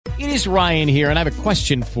It is Ryan here, and I have a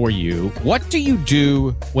question for you. What do you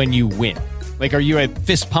do when you win? Like, are you a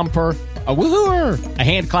fist pumper, a woohooer, a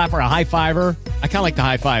hand clapper, a high fiver? I kind of like the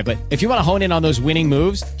high five, but if you want to hone in on those winning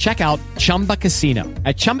moves, check out Chumba Casino.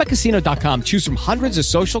 At ChumbaCasino.com, choose from hundreds of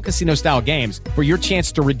social casino-style games for your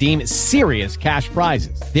chance to redeem serious cash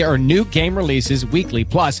prizes. There are new game releases weekly,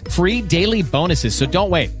 plus free daily bonuses, so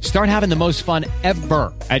don't wait. Start having the most fun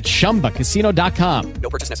ever at ChumbaCasino.com. No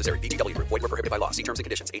purchase necessary. VGW. Void where prohibited by law. See terms and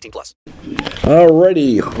conditions. 18+.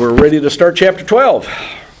 Alrighty, we're ready to start chapter 12.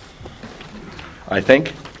 I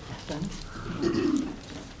think.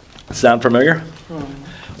 Sound familiar?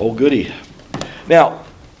 Oh, goody. Now,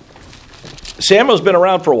 Samuel's been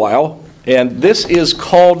around for a while, and this is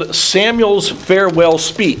called Samuel's farewell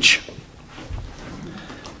speech.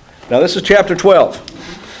 Now, this is chapter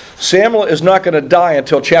 12. Samuel is not going to die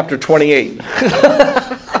until chapter 28.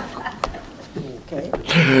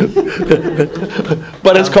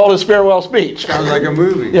 But it's called his farewell speech. Sounds like a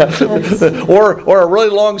movie. Yeah. or a really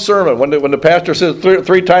long sermon when the pastor says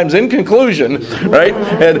three times in conclusion, right?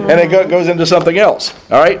 And it goes into something else.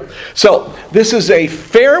 All right? So this is a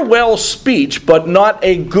farewell speech, but not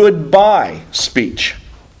a goodbye speech.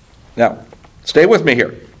 Now, stay with me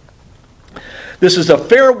here. This is a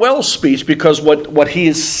farewell speech because what he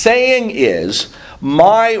is saying is,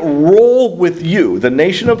 my role with you, the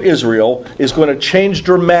nation of Israel, is going to change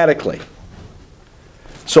dramatically.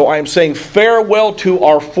 So I am saying farewell to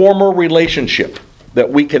our former relationship,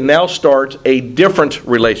 that we can now start a different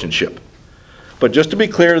relationship. But just to be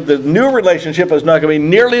clear, the new relationship is not going to be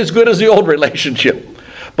nearly as good as the old relationship.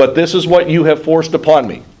 But this is what you have forced upon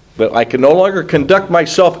me, that I can no longer conduct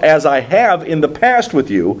myself as I have in the past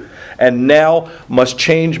with you, and now must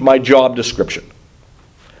change my job description.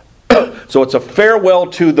 So it's a farewell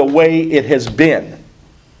to the way it has been,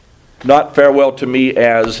 not farewell to me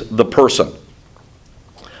as the person.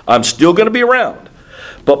 I'm still going to be around,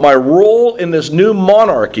 but my role in this new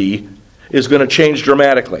monarchy is going to change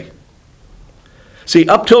dramatically. See,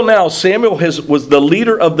 up till now, Samuel was the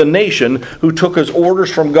leader of the nation who took his orders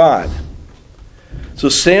from God. So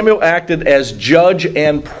Samuel acted as judge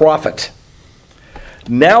and prophet.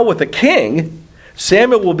 Now with the king,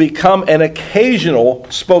 Samuel will become an occasional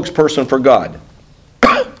spokesperson for God.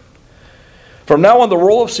 From now on, the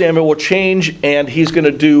role of Samuel will change, and he used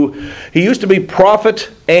to be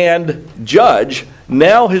prophet and judge.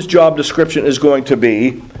 Now his job description is going to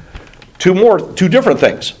be two different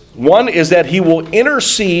things. One is that he will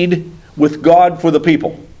intercede with God for the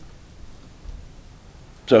people.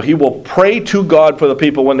 So he will pray to God for the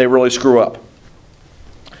people when they really screw up.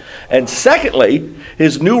 And secondly,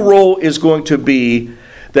 his new role is going to be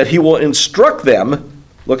that he will instruct them,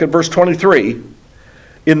 look at verse 23,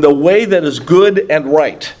 in the way that is good and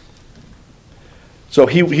right. So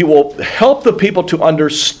he will help the people to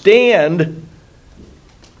understand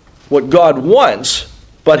what God wants,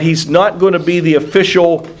 but he's not going to be the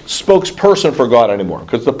official spokesperson for God anymore,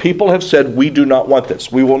 because the people have said, we do not want this.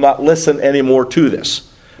 We will not listen anymore to this.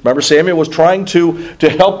 Remember, Samuel was trying to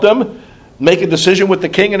help them make a decision with the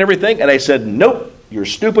king and everything, and they said, nope, you're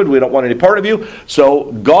stupid, we don't want any part of you.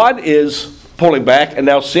 So God is pulling back, and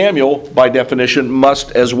now Samuel, by definition, must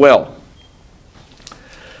as well.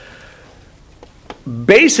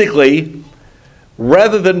 Basically,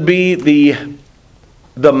 rather than be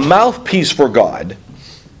the mouthpiece for God,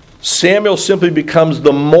 Samuel simply becomes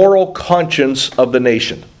the moral conscience of the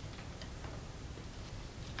nation.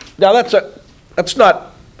 Now that's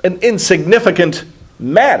not an insignificant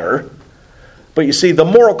matter, but you see, the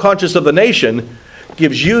moral conscience of the nation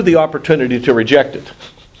gives you the opportunity to reject it.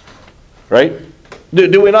 Right?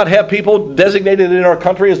 Do we not have people designated in our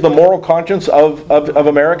country as the moral conscience of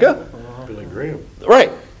America? Billy Graham. Right.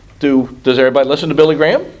 Does everybody listen to Billy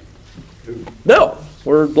Graham? No.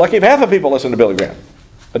 We're lucky if half the people listen to Billy Graham.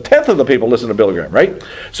 A tenth of the people listen to Billy Graham, right?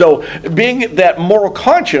 So being that moral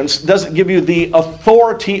conscience doesn't give you the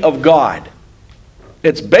authority of God.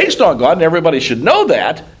 It's based on God, and everybody should know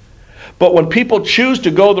that. But when people choose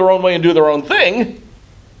to go their own way and do their own thing,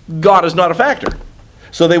 God is not a factor.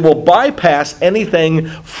 So they will bypass anything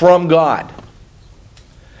from God.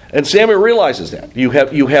 And Samuel realizes that. You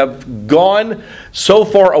have gone so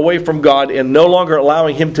far away from God and no longer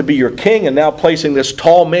allowing him to be your king, and now placing this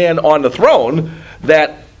tall man on the throne,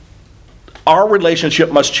 that our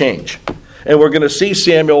relationship must change. And we're going to see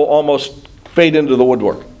Samuel almost fade into the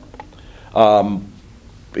woodwork.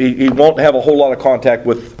 He won't have a whole lot of contact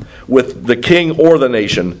with the king or the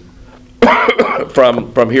nation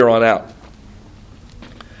from here on out.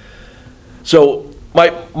 So my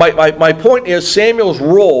point is, Samuel's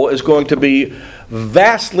role is going to be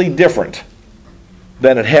vastly different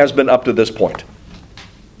than it has been up to this point.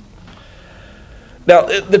 Now,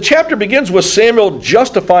 the chapter begins with Samuel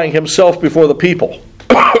justifying himself before the people.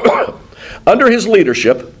 Under his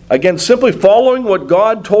leadership, again, simply following what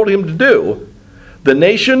God told him to do, the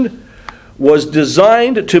nation was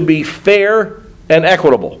designed to be fair and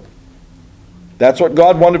equitable. That's what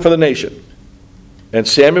God wanted for the nation. And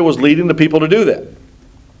Samuel was leading the people to do that.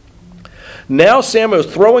 Now Samuel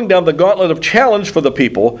is throwing down the gauntlet of challenge for the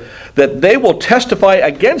people that they will testify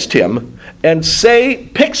against him and say,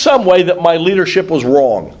 pick some way that my leadership was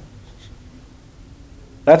wrong.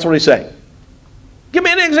 That's what he's saying. Give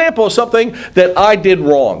me an example of something that I did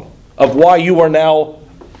wrong, of why you are now...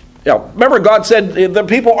 remember God said the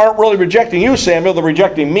people aren't really rejecting you, Samuel, they're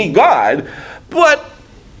rejecting me, God, but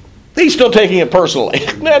he's still taking it personally.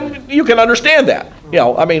 And you can understand that.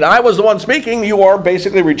 I was the one speaking, you are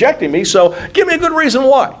basically rejecting me, so give me a good reason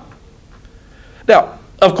why. Now,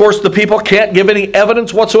 of course, the people can't give any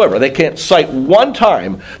evidence whatsoever. They can't cite one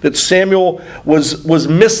time that Samuel was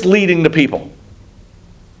misleading the people.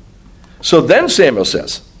 So then Samuel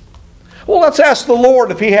says, well, let's ask the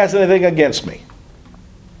Lord if he has anything against me.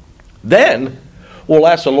 Then we'll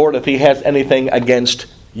ask the Lord if he has anything against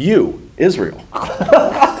you, Israel.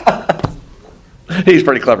 He's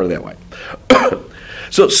pretty clever that way.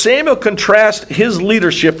 So Samuel contrasts his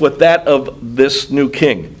leadership with that of this new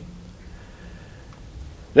king.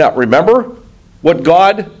 Now, remember what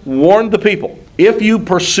God warned the people. If you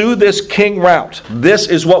pursue this king route, this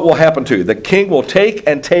is what will happen to you. The king will take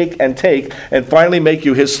and take and take and finally make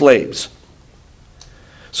you his slaves.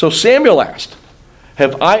 So Samuel asked,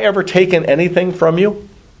 have I ever taken anything from you?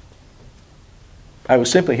 I was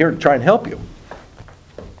simply here to try and help you.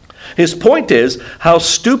 His point is how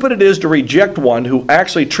stupid it is to reject one who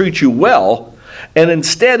actually treats you well and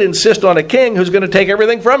instead insist on a king who's going to take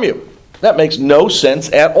everything from you. That makes no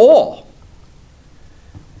sense at all.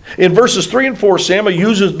 In verses 3 and 4, Samuel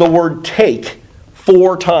uses the word take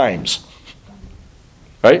 4 times.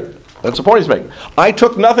 Right? That's the point he's making. I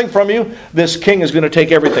took nothing from you. This king is going to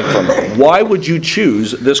take everything from you. Why would you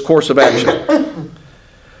choose this course of action?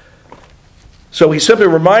 So he's simply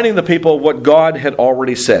reminding the people of what God had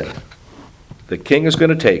already said. The king is going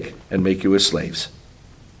to take and make you his slaves.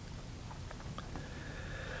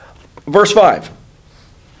 Verse 5.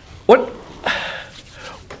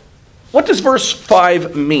 What does verse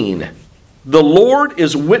 5 mean? The Lord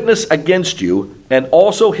is witness against you, and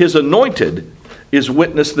also his anointed is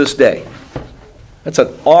witness this day. That's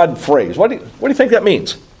an odd phrase. What do you think that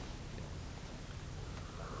means?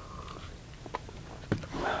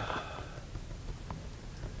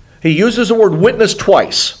 He uses the word witness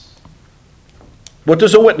twice. What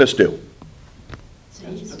does a witness do?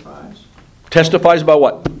 Testifies about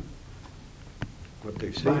what? What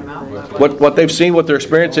they've seen. What they've seen, what their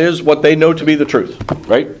experience is, what they know to be the truth.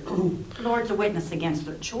 Right? The Lord's a witness against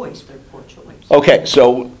their choice, their poor choice. Okay,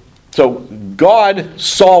 so God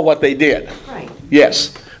saw what they did. Right.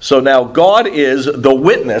 Yes. So now God is the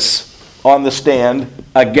witness on the stand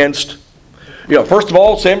against, first of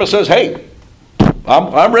all, Samuel says, hey,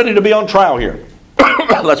 I'm ready to be on trial here.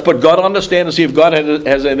 Let's put God on the stand and see if God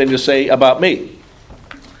has anything to say about me.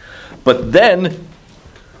 But then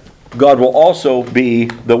God will also be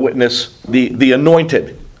the witness, the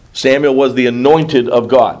anointed. Samuel was the anointed of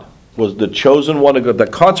God, was the chosen one of God, the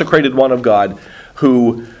consecrated one of God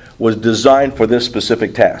who was designed for this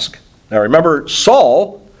specific task. Now remember,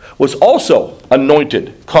 Saul was also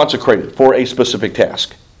anointed, consecrated for a specific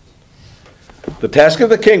task. The task of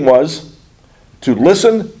the king was to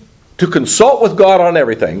listen, to consult with God on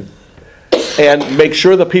everything, and make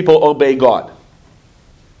sure the people obey God.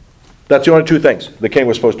 That's the only 2 things the king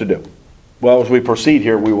was supposed to do. Well, as we proceed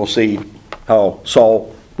here, we will see how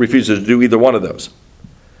Saul refuses to do either one of those.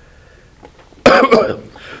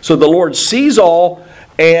 So the Lord sees all,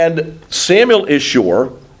 and Samuel is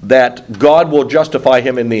sure that God will justify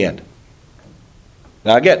him in the end.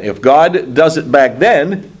 Now again, if God does it back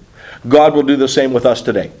then, God will do the same with us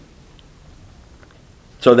today.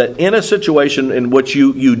 So that in a situation in which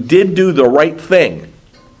you did do the right thing,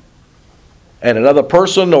 and another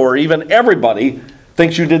person or even everybody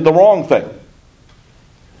thinks you did the wrong thing,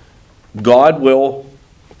 God will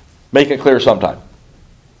make it clear sometime.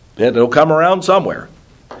 It'll come around somewhere.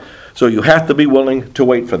 So you have to be willing to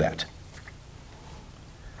wait for that.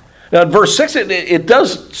 Now in verse 6, it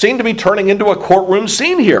does seem to be turning into a courtroom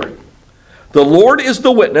scene here. The Lord is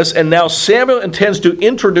the witness, and now Samuel intends to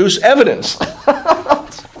introduce evidence.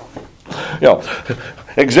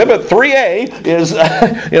 Exhibit 3A is,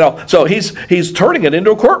 so he's turning it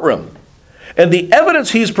into a courtroom. And the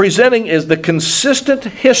evidence he's presenting is the consistent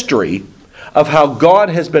history of how God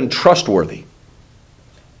has been trustworthy.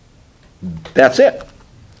 That's it.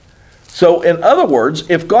 So, in other words,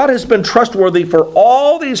 if God has been trustworthy for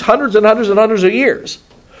all these hundreds and hundreds and hundreds of years,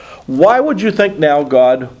 why would you think now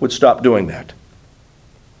God would stop doing that?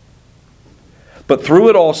 But through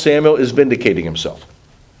it all, Samuel is vindicating himself.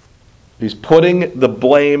 He's putting the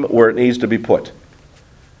blame where it needs to be put.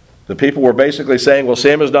 The people were basically saying, well,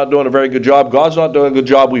 Samuel's not doing a very good job. God's not doing a good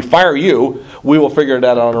job. We fire you. We will figure it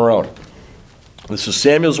out on our own. This is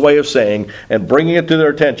Samuel's way of saying and bringing it to their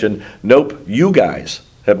attention, nope, you guys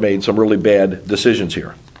have made some really bad decisions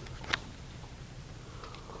here.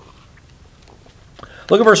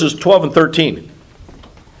 Look at verses 12 and 13.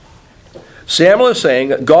 Samuel is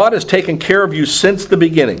saying, God has taken care of you since the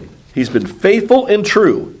beginning. He's been faithful and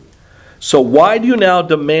true. So why do you now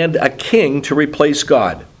demand a king to replace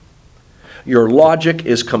God? Your logic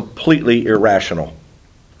is completely irrational.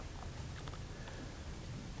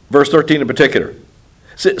 Verse 13 in particular.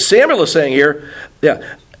 Samuel is saying here,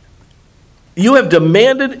 you have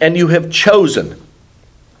demanded and you have chosen.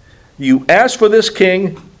 You asked for this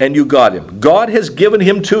king and you got him. God has given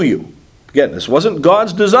him to you. Again, this wasn't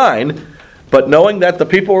God's design, but knowing that the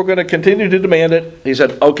people were going to continue to demand it, he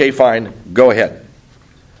said, okay, fine, go ahead.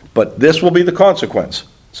 But this will be the consequence.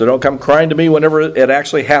 So don't come crying to me whenever it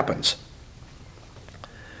actually happens.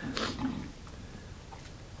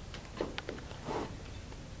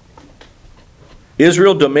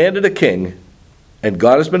 Israel demanded a king, and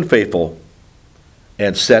God has been faithful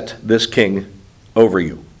and set this king over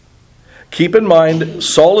you. Keep in mind,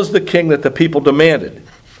 Saul is the king that the people demanded,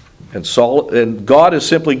 and God is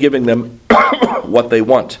simply giving them what they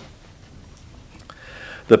want.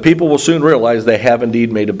 The people will soon realize they have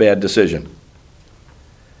indeed made a bad decision.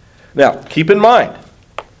 Now, keep in mind,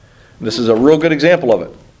 this is a real good example of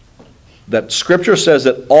it, that Scripture says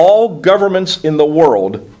that all governments in the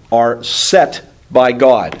world are set by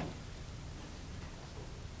God.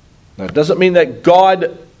 Now, it doesn't mean that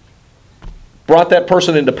God brought that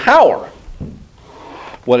person into power.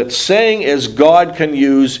 What it's saying is God can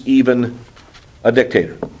use even a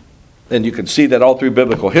dictator. And you can see that all through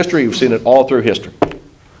biblical history. You've seen it all through history.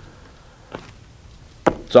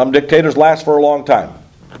 Some dictators last for a long time.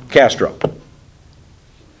 Castro.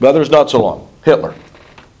 Others not so long. Hitler.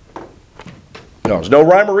 No, there's no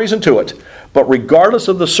rhyme or reason to it. But regardless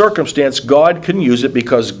of the circumstance, God can use it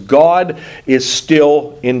because God is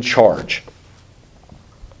still in charge.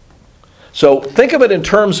 So think of it in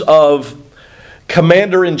terms of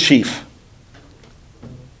commander-in-chief.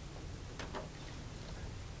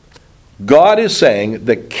 God is saying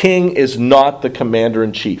the king is not the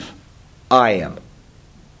commander-in-chief. I am.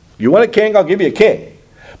 You want a king? I'll give you a king.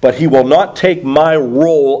 But he will not take my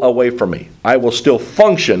role away from me. I will still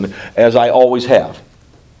function as I always have.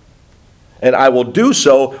 And I will do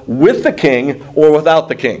so with the king or without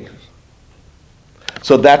the king.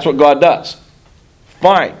 So that's what God does.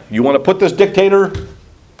 Fine. You want to put this dictator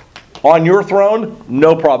on your throne?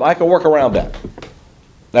 No problem. I can work around that.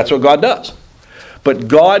 That's what God does. But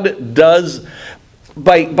God does,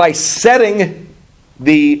 by setting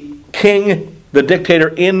the king, the dictator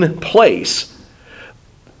in place,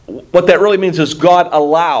 what that really means is God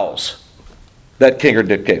allows that king or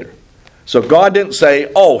dictator. So God didn't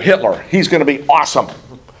say, oh, Hitler, he's going to be awesome.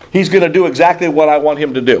 He's going to do exactly what I want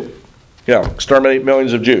him to do. Exterminate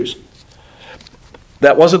millions of Jews.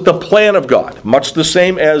 That wasn't the plan of God. Much the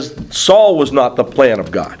same as Saul was not the plan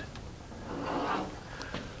of God.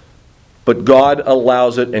 But God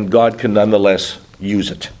allows it, and God can nonetheless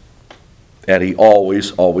use it. And he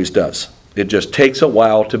always, always does. It just takes a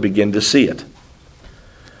while to begin to see it.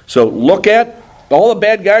 So look at all the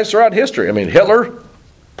bad guys throughout history. I mean, Hitler,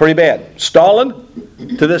 pretty bad. Stalin,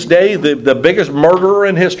 to this day, the biggest murderer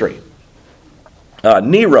in history.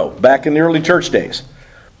 Nero, back in the early church days.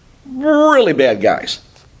 Really bad guys.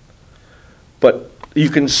 But you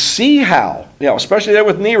can see how, especially there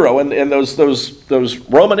with Nero and those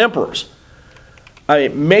Roman emperors,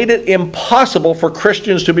 made it impossible for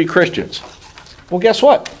Christians to be Christians. Well, guess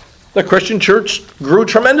what? The Christian church grew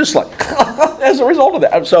tremendously as a result of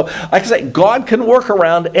that. So, like I say, God can work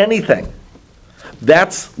around anything.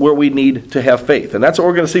 That's where we need to have faith. And that's what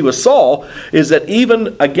we're going to see with Saul, is that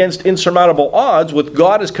even against insurmountable odds, with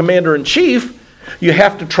God as commander-in-chief, you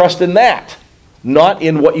have to trust in that, not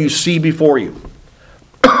in what you see before you.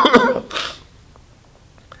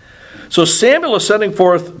 So Samuel is setting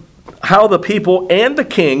forth how the people and the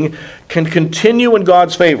king can continue in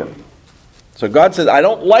God's favor. So God says, I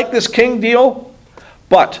don't like this king deal,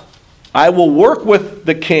 but I will work with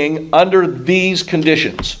the king under these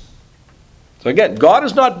conditions. So again, God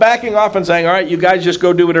is not backing off and saying, all right, you guys just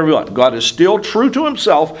go do whatever you want. God is still true to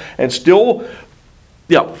himself and still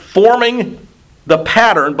forming the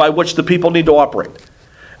pattern by which the people need to operate.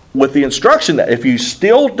 with the instruction that if you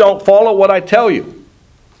still don't follow what I tell you,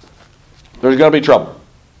 there's going to be trouble.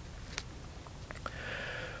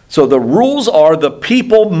 So the rules are the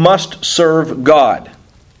people must serve God.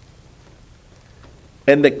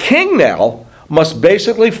 And the king now must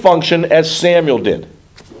basically function as Samuel did.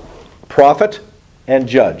 Prophet and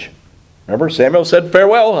judge. Remember, Samuel said,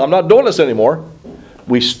 farewell, I'm not doing this anymore.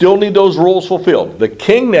 We still need those rules fulfilled. The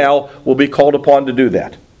king now will be called upon to do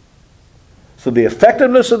that. So the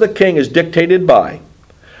effectiveness of the king is dictated by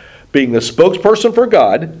being the spokesperson for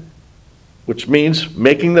God, which means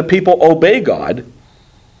making the people obey God,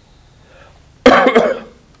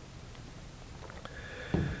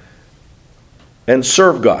 and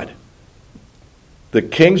serve God. The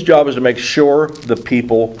king's job is to make sure the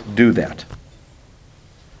people do that.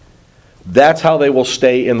 That's how they will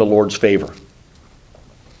stay in the Lord's favor.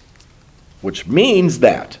 Which means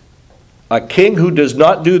that a king who does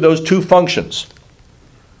not do those two functions,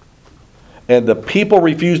 and the people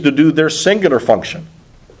refuse to do their singular function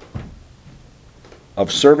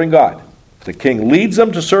of serving God, the king leads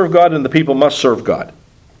them to serve God, and the people must serve God.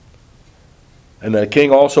 And the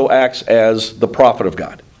king also acts as the prophet of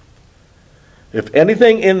God. If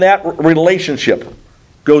anything in that relationship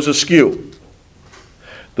goes askew,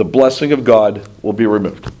 the blessing of God will be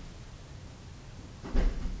removed.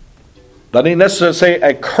 Doesn't necessarily say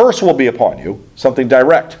a curse will be upon you, something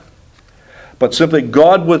direct, but simply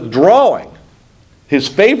God withdrawing his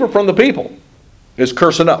favor from the people is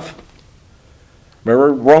curse enough.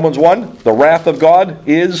 Remember Romans 1? The wrath of God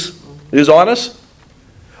is on us.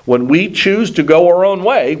 When we choose to go our own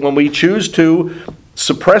way, when we choose to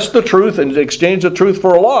suppress the truth and exchange the truth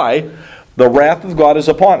for a lie, the wrath of God is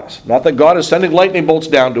upon us. Not that God is sending lightning bolts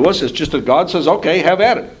down to us. It's just that God says, okay, have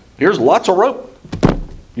at it. Here's lots of rope.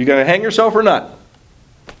 You going to hang yourself or not?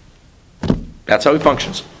 That's how he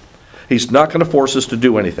functions. He's not going to force us to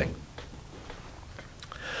do anything.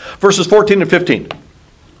 Verses 14 and 15.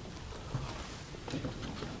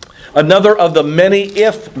 Another of the many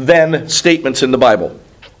if-then statements in the Bible.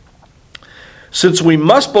 Since we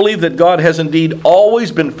must believe that God has indeed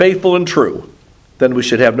always been faithful and true, then we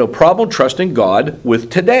should have no problem trusting God with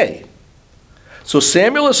today. So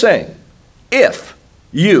Samuel is saying, if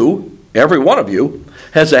you, every one of you,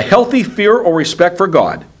 has a healthy fear or respect for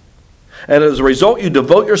God, and as a result you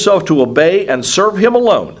devote yourself to obey and serve him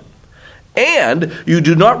alone, and you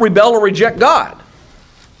do not rebel or reject God,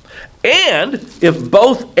 and if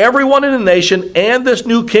both everyone in the nation and this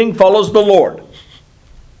new king follows the Lord.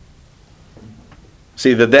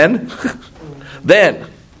 See the then? Then,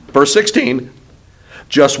 verse 16,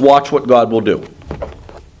 just watch what God will do.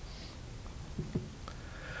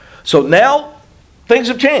 So now, things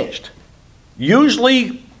have changed.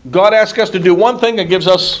 Usually, God asks us to do one thing and gives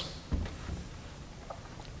us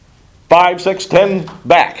 5, 6, 10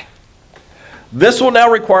 back. This one now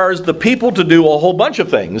requires the people to do a whole bunch of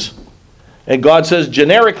things, and God says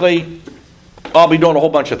generically, I'll be doing a whole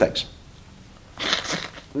bunch of things.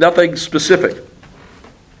 Nothing specific.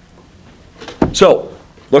 So,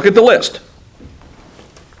 look at the list.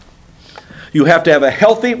 You have to have a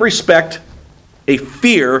healthy respect, a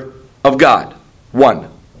fear of God. 1.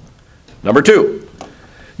 Number 2,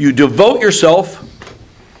 you devote yourself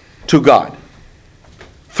to God.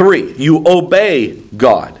 3, you obey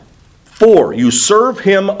God. 4, you serve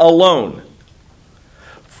him alone.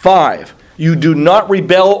 5, you do not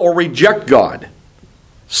rebel or reject God.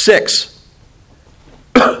 6,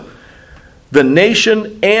 the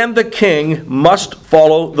nation and the king must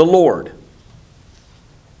follow the Lord.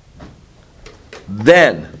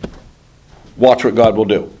 Then, watch what God will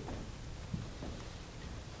do.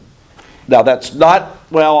 Now that's not,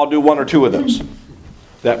 well, I'll do 1 or 2 of those.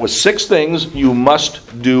 That was 6 things. You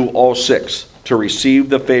must do all 6 to receive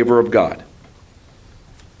the favor of God.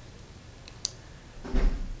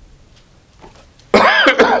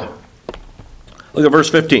 Look at verse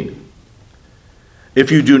 15. If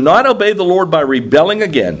you do not obey the Lord by rebelling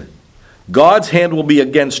again, God's hand will be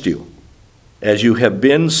against you, as you have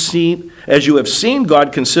seen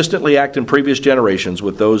God consistently act in previous generations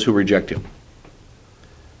with those who reject him.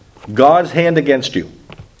 God's hand against you.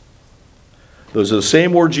 Those are the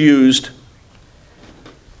same words used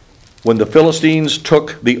when the Philistines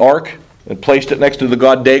took the ark and placed it next to the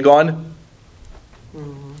god Dagon,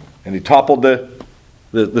 and he toppled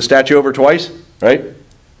the statue over twice, right?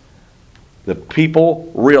 The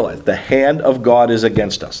people realized the hand of God is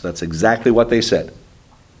against us. That's exactly what they said.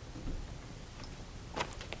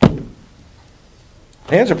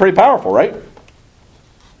 Hands are pretty powerful, right?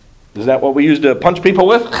 Isn't that what we use to punch people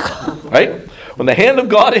with? Right? When the hand of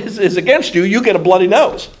God is against you, you get a bloody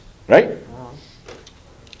nose, right?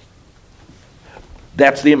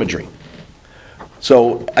 That's the imagery.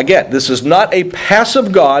 So, again, this is not a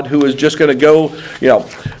passive God who is just going to go,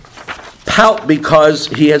 pout because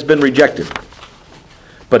he has been rejected.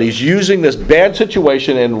 But he's using this bad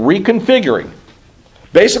situation and reconfiguring.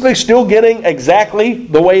 Basically still getting exactly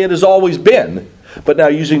the way it has always been, but now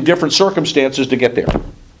using different circumstances to get there.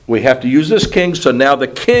 We have to use this king, so now the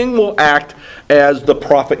king will act as the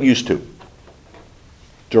prophet used to.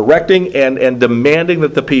 Directing and demanding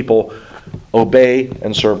that the people obey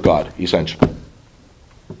and serve God, essentially.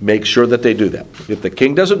 Make sure that they do that. If the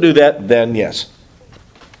king doesn't do that, then yes,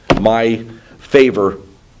 my favor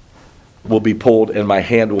will be pulled and my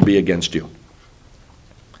hand will be against you.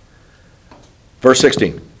 Verse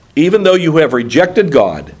 16. Even though you have rejected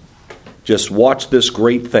God, just watch this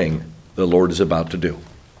great thing the Lord is about to do.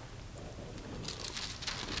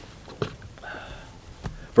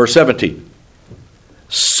 Verse 17.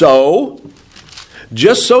 So,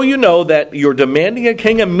 just so you know that you're demanding a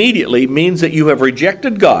king immediately means that you have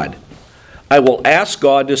rejected God, I will ask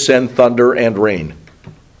God to send thunder and rain.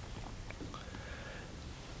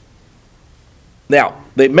 Now,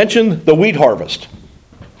 they mentioned the wheat harvest.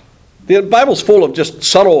 The Bible's full of just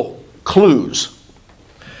subtle clues.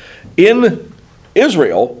 In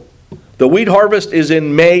Israel, the wheat harvest is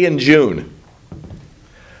in May and June.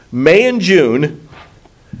 May and June,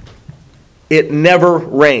 it never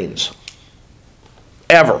rains.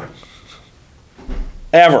 Ever.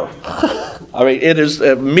 I mean, it is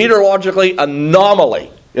a meteorologically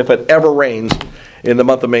anomaly if it ever rains in the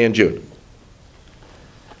month of May and June.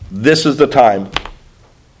 This is the time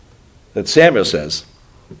that Samuel says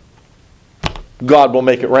God will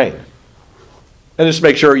make it rain. And just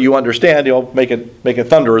make sure you understand, he'll make it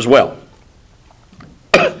thunder as well.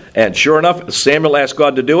 And sure enough, Samuel asked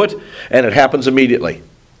God to do it, and it happens immediately.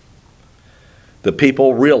 The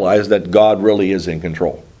people realize that God really is in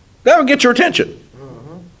control. That would get your attention.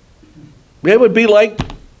 It would be like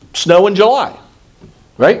snow in July,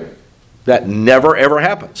 right? That never, ever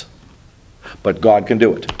happens. But God can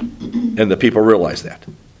do it. And the people realize that.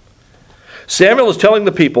 Samuel is telling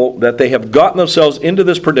the people that they have gotten themselves into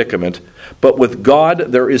this predicament, but with God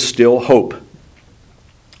there is still hope.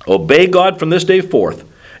 Obey God from this day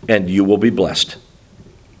forth, and you will be blessed.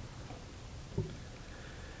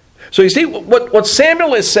 So you see, what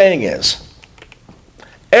Samuel is saying is,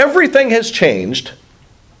 everything has changed,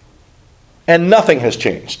 and nothing has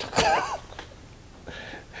changed.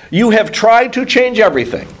 You have tried to change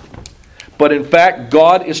everything, but in fact,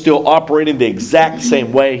 God is still operating the exact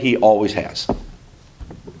same way he always has.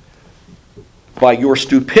 By your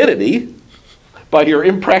stupidity, by your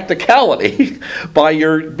impracticality, by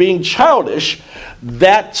your being childish,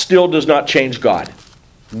 that still does not change God.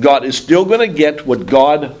 God is still going to get what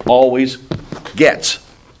God always gets.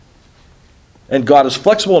 And God is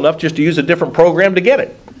flexible enough just to use a different program to get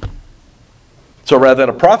it. So rather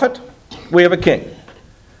than a prophet, we have a king.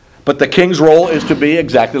 But the king's role is to be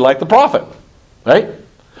exactly like the prophet. Right?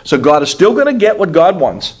 So God is still going to get what God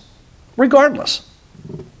wants, regardless.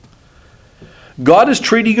 God is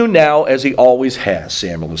treating you now as he always has,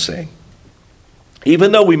 Samuel is saying.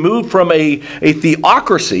 Even though we moved from a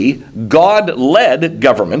theocracy, God-led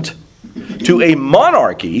government, to a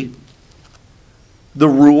monarchy, the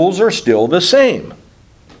rules are still the same.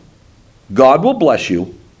 God will bless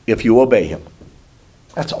you if you obey him.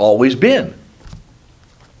 That's always been.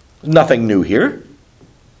 Nothing new here.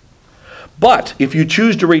 But if you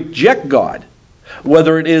choose to reject God,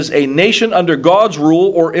 whether it is a nation under God's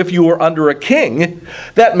rule or if you are under a king,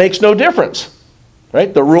 that makes no difference.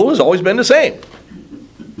 Right? The rule has always been the same.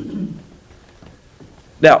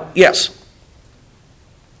 Now, yes,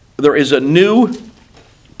 there is a new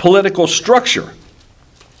political structure.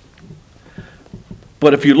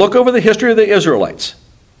 But if you look over the history of the Israelites,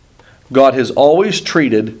 God has always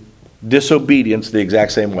treated disobedience the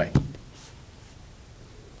exact same way.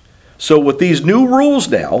 So with these new rules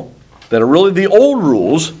now, that are really the old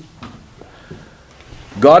rules,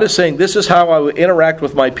 God is saying, this is how I will interact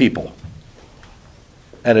with my people.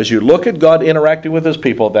 And as you look at God interacting with his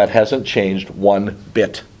people, that hasn't changed one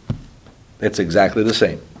bit. It's exactly the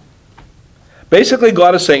same. Basically,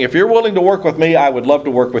 God is saying, if you're willing to work with me, I would love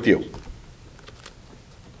to work with you.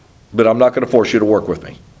 But I'm not going to force you to work with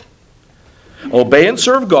me. Obey and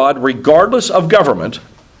serve God regardless of government,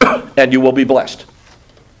 and you will be blessed.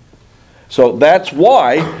 So that's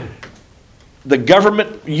why the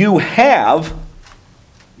government you have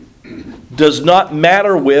does not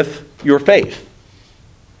matter with your faith.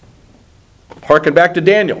 Harken back to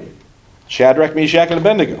Daniel, Shadrach, Meshach, and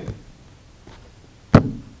Abednego.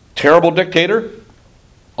 Terrible dictator,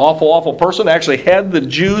 awful person, actually had the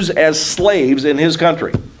Jews as slaves in his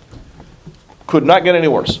country. Could not get any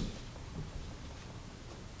worse.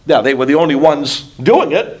 Now, they were the only ones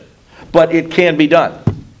doing it, but it can be done.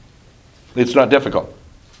 It's not difficult.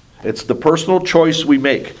 It's the personal choice we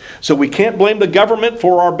make. So we can't blame the government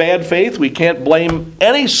for our bad faith. We can't blame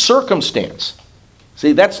any circumstance.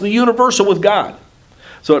 See, that's the universal with God.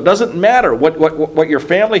 So it doesn't matter what your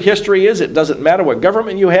family history is. It doesn't matter what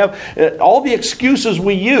government you have. All the excuses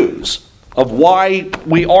we use of why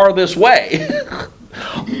we are this way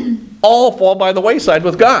all fall by the wayside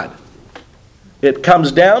with God. It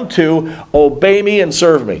comes down to obey me and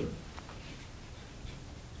serve me.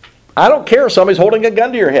 I don't care if somebody's holding a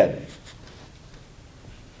gun to your head.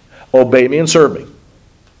 Obey me and serve me.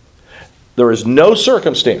 There is no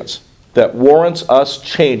circumstance that warrants us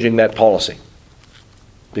changing that policy,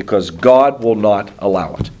 because God will not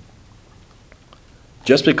allow it.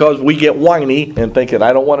 Just because we get whiny and think that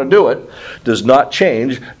I don't want to do it does not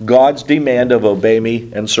change God's demand of obey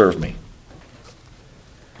me and serve me.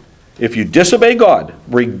 If you disobey God,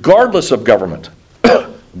 regardless of government,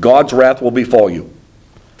 God's wrath will befall you.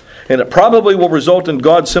 And it probably will result in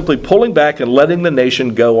God simply pulling back and letting the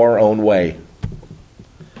nation go our own way.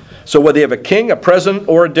 So whether you have a king, a president,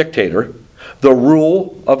 or a dictator, the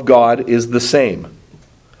rule of God is the same.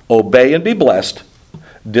 Obey and be blessed,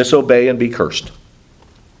 disobey and be cursed.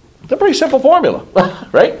 It's a pretty simple formula,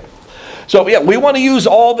 right? So yeah, we want to use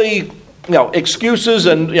all the excuses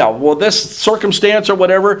and this circumstance or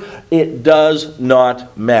whatever. It does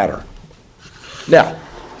not matter. Now,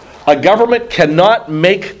 a government cannot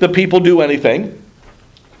make the people do anything,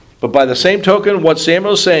 but by the same token, what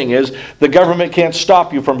Samuel is saying is the government can't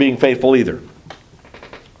stop you from being faithful either.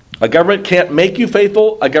 A government can't make you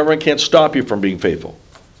faithful. A government can't stop you from being faithful.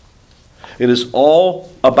 It is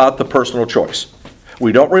all about the personal choice.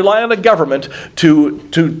 We don't rely on the government to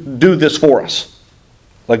do this for us.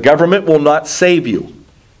 The government will not save you.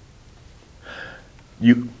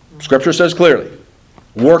 Scripture says clearly,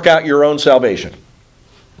 work out your own salvation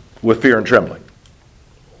with fear and trembling.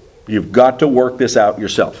 You've got to work this out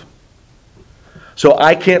yourself. So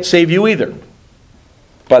I can't save you either.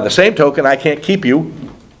 By the same token, I can't keep you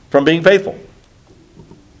from being faithful.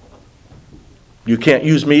 You can't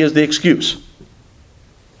use me as the excuse.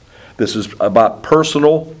 This is about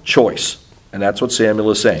personal choice. And that's what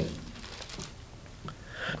Samuel is saying.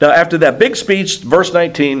 Now, after that big speech, verse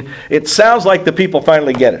 19, it sounds like the people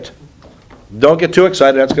finally get it. Don't get too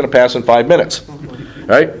excited. That's going to pass in 5 minutes.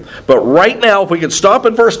 Right? But right now, if we could stop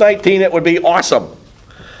at verse 19, it would be awesome.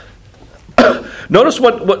 Notice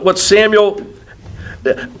what Samuel...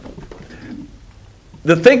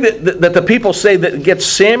 The thing that the people say that gets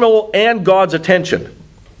Samuel and God's attention.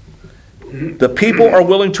 The people are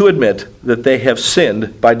willing to admit that they have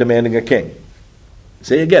sinned by demanding a king.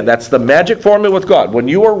 See, again, that's the magic formula with God. When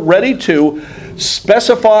you are ready to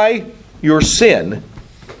specify your sin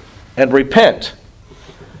and repent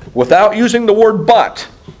without using the word but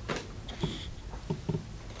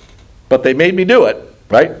they made me do it,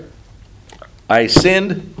 right? I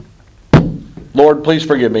sinned. Lord, please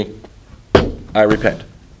forgive me. I repent.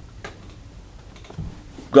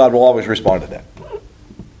 God will always respond to that.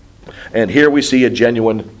 And here we see a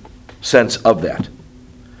genuine sense of that.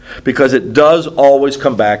 Because it does always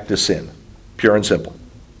come back to sin. Pure and simple.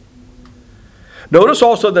 Notice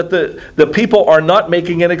also that the people are not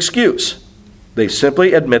making an excuse. They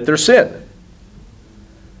simply admit their sin.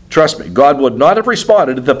 Trust me, God would not have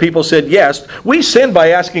responded if the people said, yes, we sinned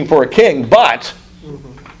by asking for a king, but...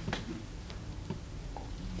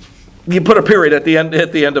 You put a period at the end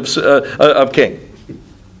of king.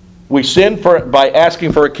 We sinned by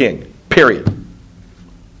asking for a king. Period.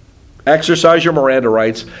 Exercise your Miranda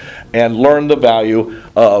rights and learn the value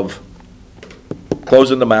of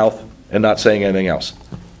closing the mouth and not saying anything else.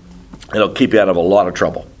 It'll keep you out of a lot of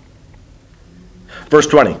trouble. Verse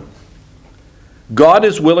 20. God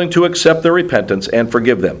is willing to accept their repentance and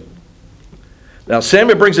forgive them. Now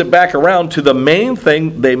Samuel brings it back around to the main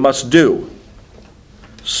thing they must do.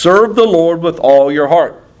 Serve the Lord with all your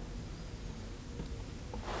heart.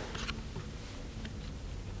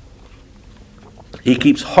 He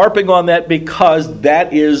keeps harping on that because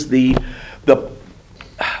that is the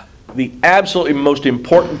absolutely most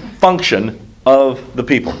important function of the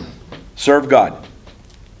people. Serve God.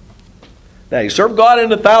 Now, you serve God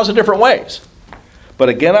in 1,000 different ways. But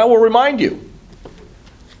again, I will remind you,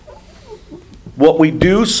 what we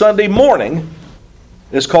do Sunday morning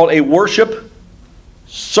is called a worship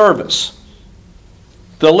service.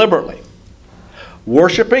 Deliberately.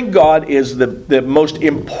 Worshiping God is the most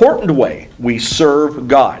important way we serve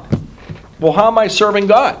God. Well, how am I serving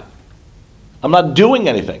God? I'm not doing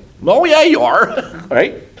anything. Oh, yeah, you are.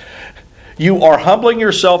 Right? You are humbling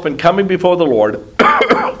yourself and coming before the Lord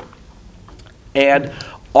and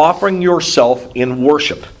offering yourself in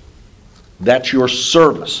worship. That's your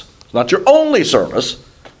service. It's not your only service,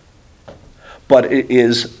 but it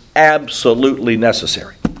is absolutely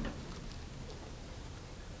necessary.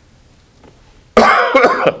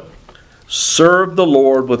 Serve the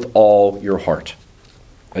Lord with all your heart.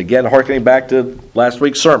 Again, hearkening back to last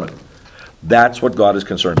week's sermon. That's what God is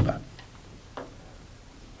concerned about.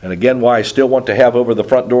 And again, why I still want to have over the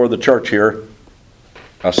front door of the church here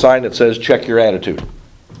a sign that says, check your attitude.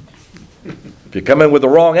 If you come in with the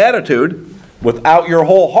wrong attitude, without your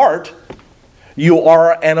whole heart, you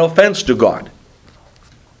are an offense to God.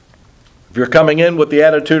 If you're coming in with the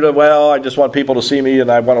attitude of, well, I just want people to see me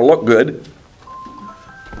and I want to look good,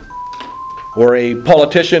 or a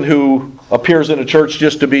politician who appears in a church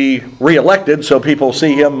just to be reelected so people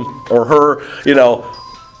see him or her,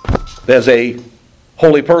 as a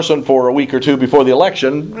holy person for a week or two before the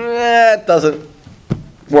election, it doesn't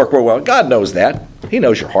work very well. God knows that. He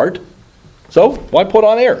knows your heart. So why put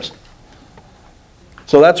on airs?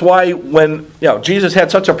 So that's why when Jesus had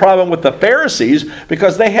such a problem with the Pharisees,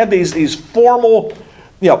 because they had these formal,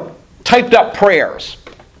 typed up prayers.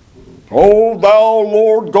 Oh, thou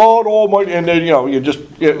Lord God Almighty, and then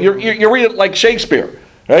you read it like Shakespeare,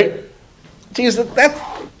 right? Jesus,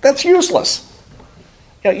 that's useless.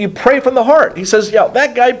 You pray from the heart. He says,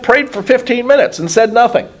 that guy prayed for 15 minutes and said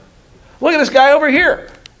nothing. Look at this guy over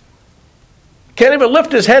here. Can't even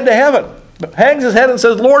lift his head to heaven. Hangs his head and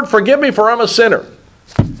says, Lord, forgive me for I'm a sinner.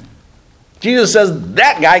 Jesus says,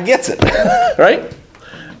 that guy gets it, right?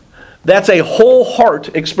 That's a whole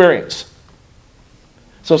heart experience.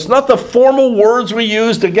 So it's not the formal words we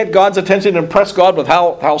use to get God's attention and impress God with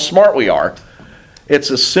how smart we are.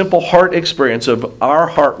 It's a simple heart experience of our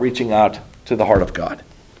heart reaching out to the heart of God.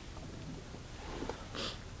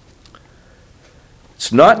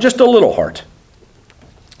 It's not just a little heart.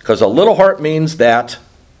 Because a little heart means that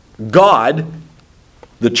God,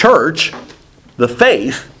 the church, the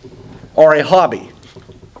faith, are a hobby.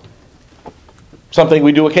 Something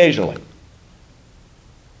we do occasionally.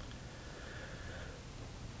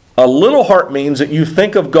 A little heart means that you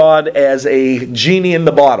think of God as a genie in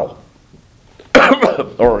the bottle.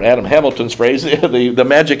 Or Adam Hamilton's phrase, the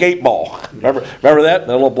magic 8 ball. Remember that? That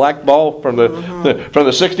little black ball from the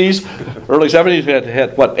 60s, early 70s,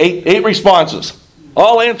 had what, 8 responses.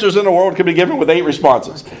 All answers in the world can be given with 8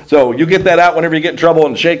 responses. So you get that out whenever you get in trouble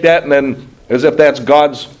and shake that, and then as if that's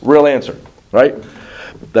God's real answer, right?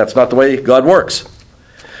 That's not the way God works.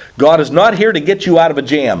 God is not here to get you out of a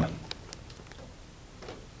jam.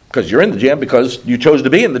 Because you're in the jam because you chose to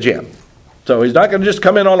be in the jam. So he's not going to just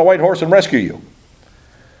come in on a white horse and rescue you.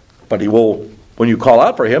 But he will, when you call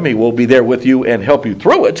out for him, he will be there with you and help you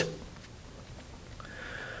through it.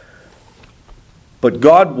 But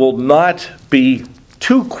God will not be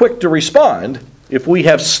too quick to respond if we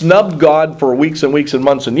have snubbed God for weeks and weeks and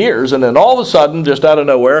months and years, and then all of a sudden, just out of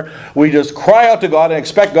nowhere, we just cry out to God and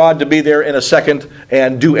expect God to be there in a second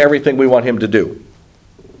and do everything we want him to do.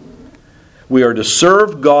 We are to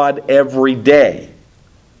serve God every day.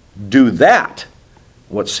 Do that.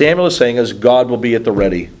 What Samuel is saying is God will be at the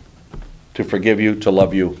ready to forgive you, to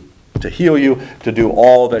love you, to heal you, to do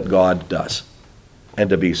all that God does, and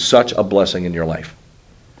to be such a blessing in your life.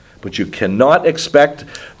 But you cannot expect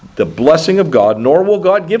the blessing of God, nor will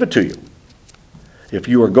God give it to you, if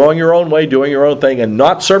you are going your own way, doing your own thing, and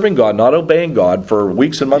not serving God, not obeying God for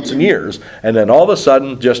weeks and months and years, and then all of a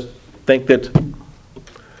sudden just think that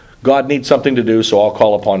God needs something to do, so I'll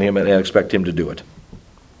call upon him and expect him to do it.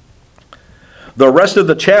 The rest of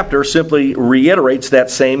the chapter simply reiterates that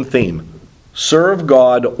same theme. Serve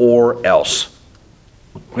God or else.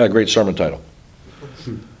 What a great sermon title.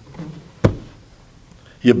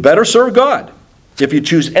 You better serve God. If you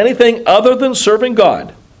choose anything other than serving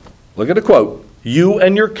God, look at the quote, you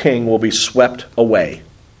and your king will be swept away.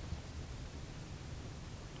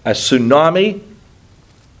 A tsunami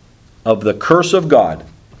of the curse of God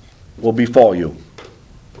will befall you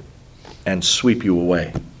and sweep you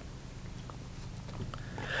away.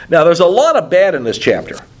 Now, there's a lot of bad in this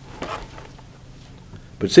chapter.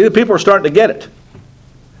 But see, the people are starting to get it.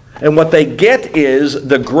 And what they get is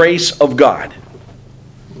the grace of God.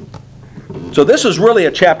 So this is really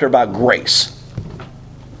a chapter about grace.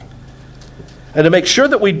 And to make sure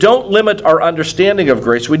that we don't limit our understanding of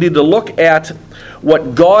grace, we need to look at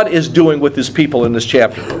what God is doing with his people in this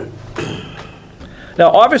chapter.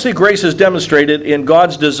 Now, obviously, grace is demonstrated in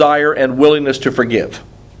God's desire and willingness to forgive.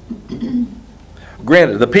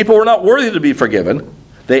 Granted, the people were not worthy to be forgiven.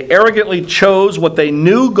 They arrogantly chose what they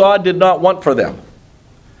knew God did not want for them.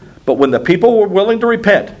 But when the people were willing to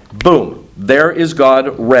repent, boom, there is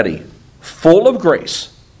God ready, full of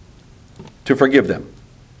grace, to forgive them.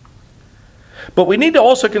 But we need to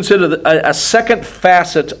also consider a second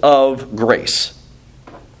facet of grace.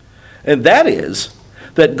 And that is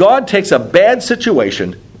that God takes a bad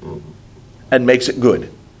situation and makes it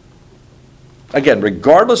good. Again,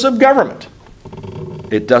 regardless of government,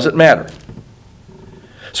 it doesn't matter.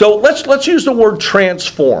 So let's use the word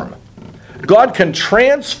transform. God can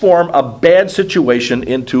transform a bad situation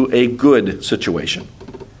into a good situation.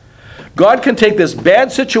 God can take this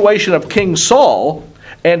bad situation of King Saul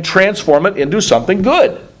and transform it into something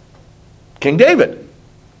good. King David.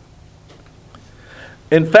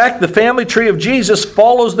 In fact, the family tree of Jesus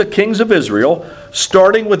follows the kings of Israel,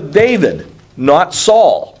 starting with David, not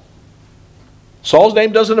Saul. Saul's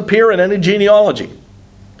name doesn't appear in any genealogy.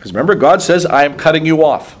 Because remember, God says, I am cutting you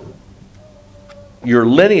off. Your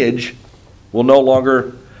lineage will no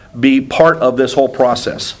longer be part of this whole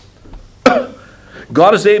process.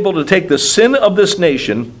 God is able to take the sin of this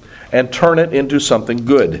nation and turn it into something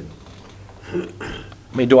good.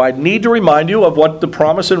 I mean, do I need to remind you of what the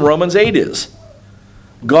promise in Romans 8 is?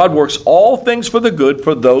 God works all things for the good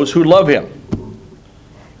for those who love Him.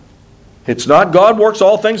 It's not God works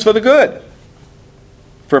all things for the good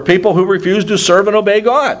for people who refuse to serve and obey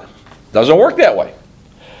God. Doesn't work that way.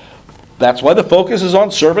 That's why the focus is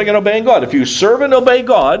on serving and obeying God. If you serve and obey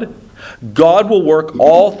God, God will work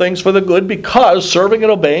all things for the good, because serving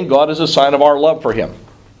and obeying God is a sign of our love for Him.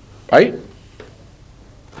 Right?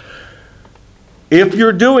 If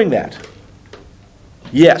you're doing that,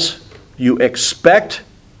 yes, you expect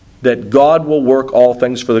that God will work all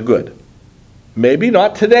things for the good. Maybe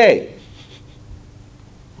not today,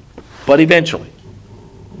 but eventually.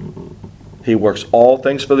 He works all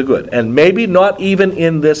things for the good. And maybe not even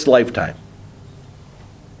in this lifetime.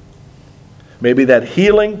 Maybe that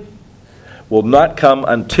healing will not come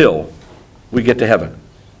until we get to heaven.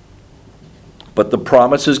 But the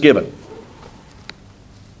promise is given.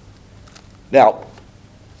 Now,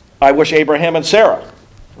 I wish Abraham and Sarah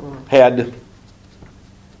had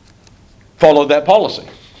followed that policy.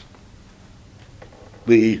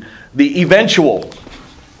 The eventual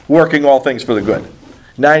working all things for the good.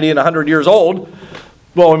 90 and 100 years old,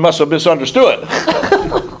 well, we must have misunderstood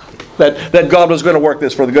that God was going to work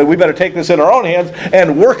this for the good. We better take this in our own hands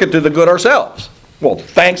and work it to the good ourselves. Well,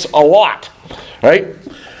 thanks a lot. Right?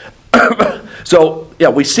 So, yeah,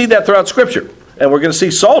 we see that throughout Scripture. And we're going to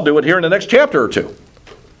see Saul do it here in the next chapter or two.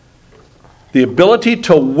 The ability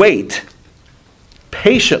to wait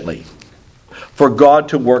patiently for God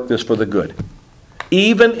to work this for the good.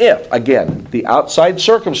 Even if, again, the outside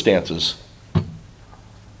circumstances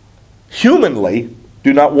humanly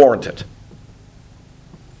do not warrant it.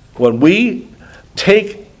 When we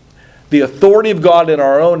take the authority of God in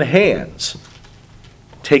our own hands,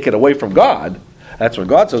 take it away from God, that's when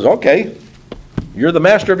God says, okay, you're the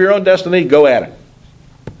master of your own destiny, go at it.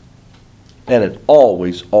 And it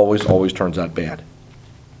always, always, always turns out bad.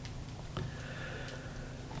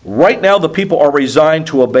 Right now, the people are resigned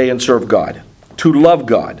to obey and serve God, to love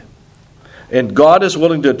God. And God is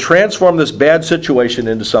willing to transform this bad situation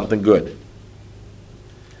into something good.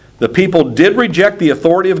 The people did reject the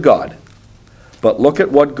authority of God, but look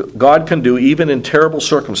at what God can do even in terrible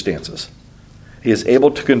circumstances. He is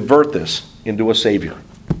able to convert this into a Savior.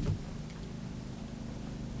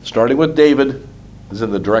 Starting with David is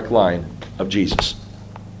in the direct line of Jesus.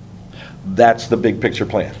 That's the big picture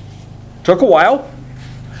plan. Took a while,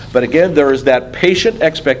 but again, there is that patient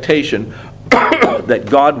expectation that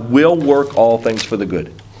God will work all things for the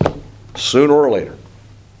good, sooner or later.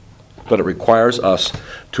 But it requires us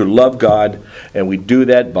to love God, and we do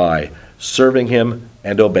that by serving Him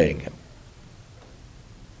and obeying Him.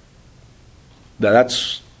 Now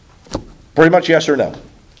that's pretty much yes or no.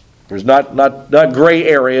 There's not gray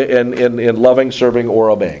area in loving, serving, or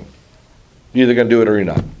obeying. You're either going to do it or you're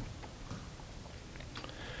not.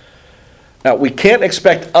 Now, we can't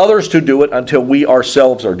expect others to do it until we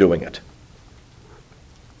ourselves are doing it.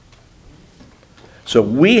 So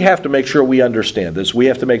we have to make sure we understand this. We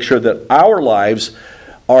have to make sure that our lives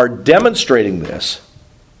are demonstrating this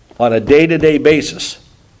on a day-to-day basis.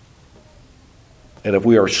 And if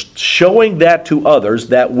we are showing that to others,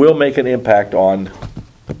 that will make an impact on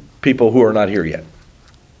people who are not here yet.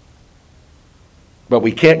 But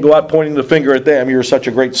we can't go out pointing the finger at them, you're such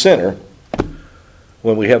a great sinner,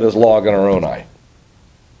 when we have this log in our own eye.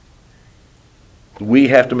 We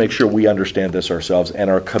have to make sure we understand this ourselves and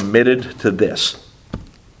are committed to this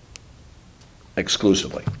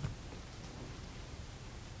exclusively.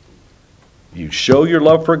 You show your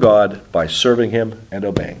love for God by serving Him and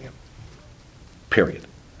obeying Him. Period.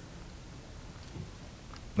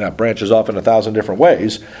 Now, it branches off in 1,000 different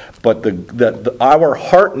ways, but our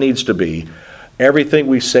heart needs to be everything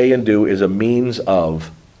we say and do is a means of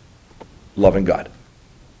loving God.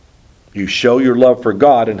 You show your love for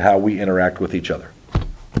God in how we interact with each other.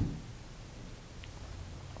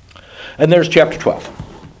 And there's chapter 12.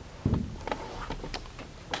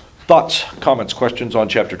 Thoughts, comments, questions on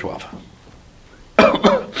chapter 12?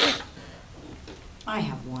 I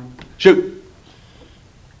have one. Shoot.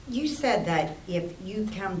 You said that if you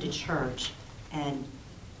come to church and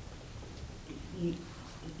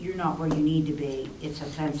you're not where you need to be, it's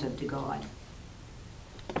offensive to God.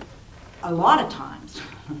 A lot of times,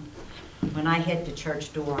 when I hit the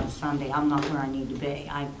church door on Sunday, I'm not where I need to be.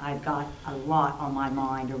 I've got a lot on my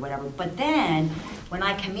mind or whatever. But then, when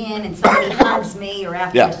I come in and somebody hugs me or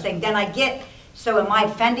after a thing, then I get. So, am I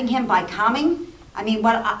offending him by coming? I mean,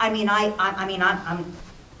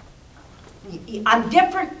 I'm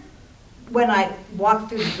different when I walk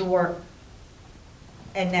through the door,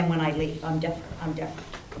 and then when I leave, I'm different.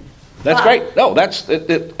 That's great. No, that's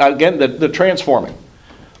it, again the transforming.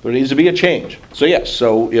 There needs to be a change. So yes,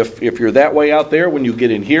 so if you're that way out there when you get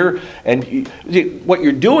in here, and what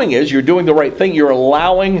you're doing is you're doing the right thing. You're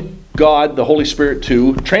allowing God, the Holy Spirit,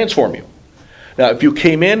 to transform you. Now, if you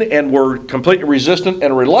came in and were completely resistant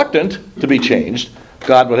and reluctant to be changed,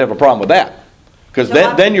 God would have a problem with that, because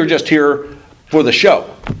So then you're just here for the show.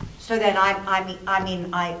 So then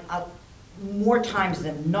I more times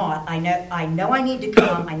than not, I know I need to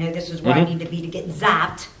come. I know this is where I need to be to get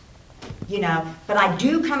zapped. But I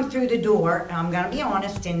do come through the door, and I'm going to be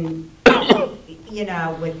honest, and,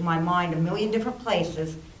 with my mind a million different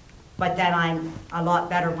places, but then I'm a lot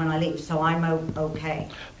better when I leave, so I'm okay.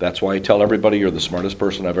 That's why I tell everybody you're the smartest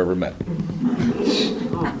person I've ever met.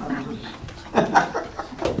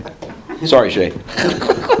 Sorry, Shay.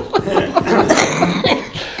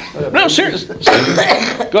 No, seriously.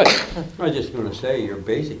 Go ahead. I was just going to say, your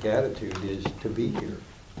basic attitude is to be here.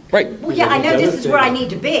 Right. Well, yeah, I know this is where I need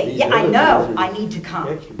to be. Yeah, I know I need to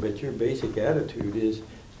come. But your basic attitude is,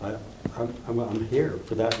 I'm here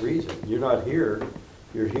for that reason. You're not here.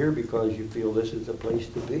 You're here because you feel this is the place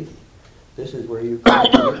to be. This is where you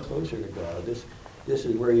come to get closer to God. This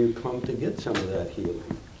is where you come to get some of that healing.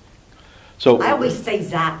 So I always say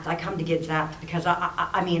zapped. I come to get zapped because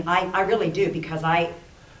I really do, because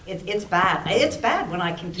it's bad. It's bad when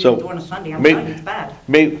I come through the door on a Sunday. I'm telling you, it's bad.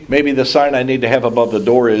 Maybe the sign I need to have above the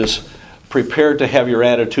door is prepared to have your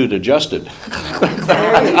attitude adjusted.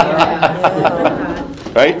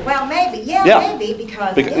 Right? Well, maybe. Yeah, maybe,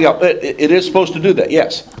 because... it is supposed to do that,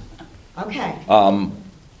 yes. Okay.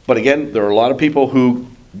 But again, there are a lot of people who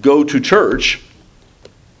go to church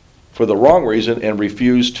for the wrong reason and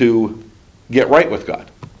refuse to get right with God.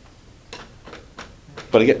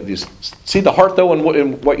 But again, you see the heart, though,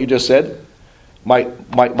 in what you just said? My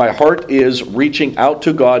heart is reaching out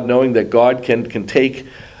to God, knowing that God can take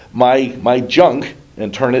my junk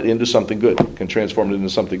and turn it into something good, can transform it into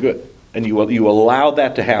something good. And you allow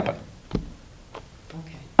that to happen.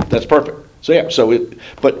 Okay. That's perfect. So yeah,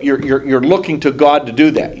 but you're looking to God to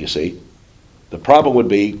do that, you see. The problem would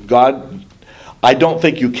be, God, I don't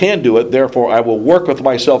think you can do it, therefore I will work with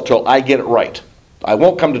myself till I get it right. I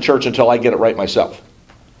won't come to church until I get it right myself.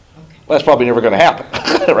 Okay. Well, that's probably never going to happen,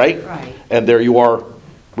 right? Right. And there you are,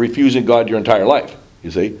 refusing God your entire life, you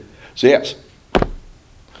see. So yes,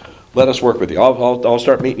 let us work with you. I'll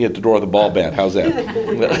start meeting you at the door of the ball bat. How's that?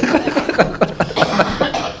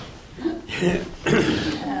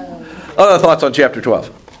 Other thoughts on chapter 12?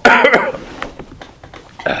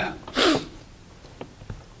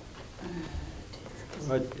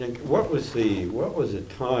 I think what was the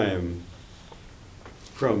time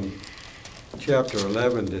from chapter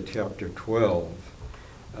 11 to chapter 12?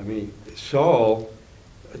 I mean, Samuel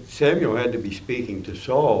had to be speaking to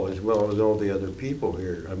Saul as well as all the other people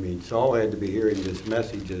here. I mean, Saul had to be hearing this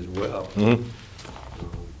message as well. Mm-hmm.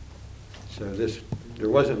 So there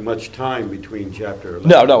wasn't much time between chapter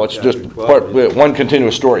 11 No, it's just one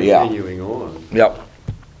continuous story, yeah. Continuing on. Yep.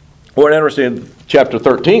 What interesting, chapter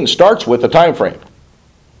 13 starts with a time frame.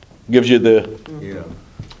 Gives you the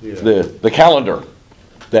calendar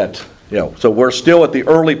that, so we're still at the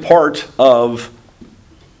early part of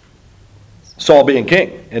Saul being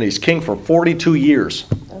king, and he's king for 42 years.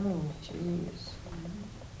 Oh, jeez.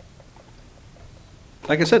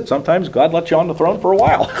 Like I said, sometimes God lets you on the throne for a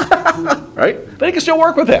while, right? But he can still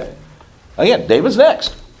work with that. Again, David's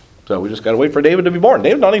next. So we just got to wait for David to be born.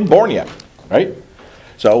 David's not even born yet, right?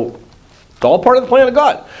 So it's all part of the plan of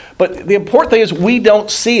God. But the important thing is we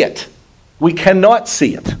don't see it. We cannot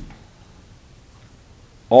see it.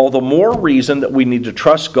 All the more reason that we need to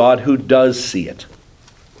trust God who does see it,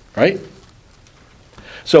 right?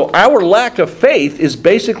 So our lack of faith is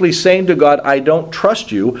basically saying to God, I don't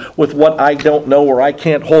trust you with what I don't know or I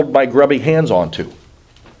can't hold my grubby hands onto.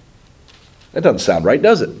 That doesn't sound right,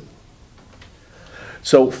 does it?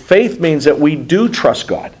 So faith means that we do trust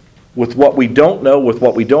God with what we don't know, with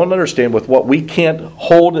what we don't understand, with what we can't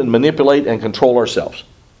hold and manipulate and control ourselves.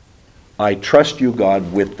 I trust you,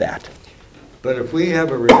 God, with that. But if we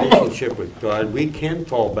have a relationship with God, we can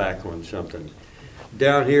fall back on something.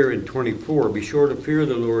 Down here in 24, be sure to fear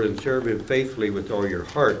the Lord and serve Him faithfully with all your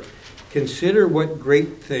heart. Consider what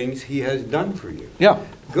great things He has done for you. Yeah.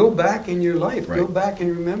 Go back in your life. Right. Go back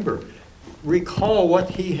and remember. Recall what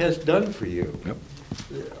He has done for you. Yep.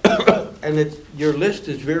 And your list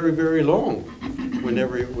is very, very long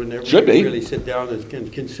whenever Should you be. really sit down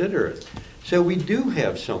and consider it. So we do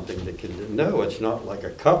have something that can, no, it's not like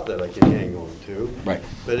a cup that I can hang on to. Right.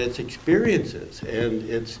 But it's experiences and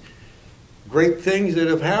it's great things that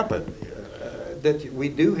have happened that we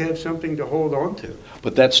do have something to hold on to.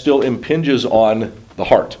 But that still impinges on the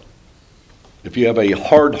heart. If you have a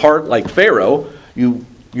hard heart like Pharaoh, you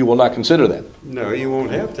will not consider that. No, you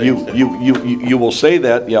won't have things. You will say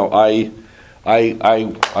that,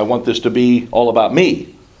 I want this to be all about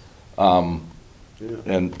me.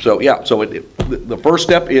 And so the first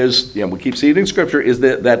step is, we keep seeing it in Scripture, is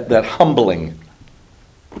that humbling,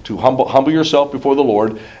 to humble yourself before the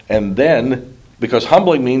Lord, and then, because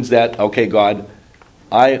humbling means that, okay, God,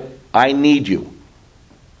 I need you.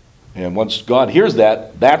 And once God hears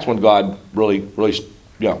that, that's when God really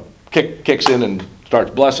kicks in and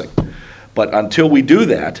starts blessing. But until we do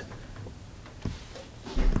that,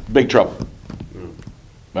 big trouble.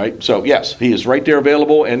 Right? So yes, He is right there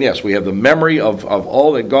available, and yes, we have the memory of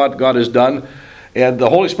all that God has done, and the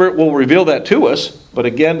Holy Spirit will reveal that to us, but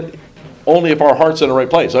again, only if our heart's in the right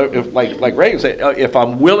place. So if, like Reagan said, if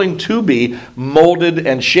I'm willing to be molded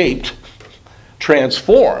and shaped,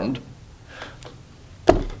 transformed,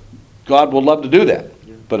 God will love to do that.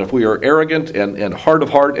 But if we are arrogant and hard of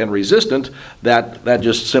heart and resistant, that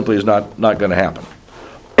just simply is not going to happen.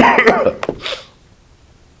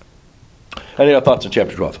 Any other thoughts on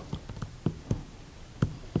chapter 12?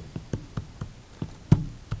 All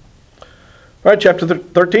right, chapter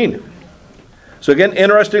 13. So again,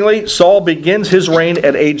 interestingly, Saul begins his reign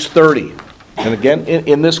at age 30. And again,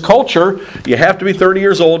 in this culture, you have to be 30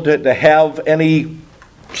 years old to have any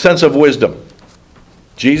sense of wisdom.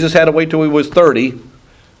 Jesus had to wait till he was 30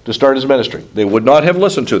 to start his ministry. They would not have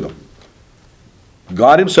listened to them.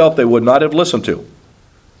 God himself they would not have listened to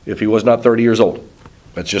if he was not 30 years old.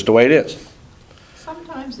 That's just the way it is.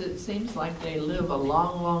 Sometimes it seems like they live a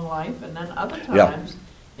long, long life, and then other times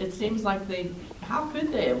it seems like how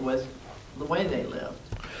could they have with the way they lived?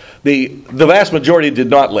 The vast majority did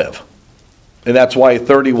not live. And that's why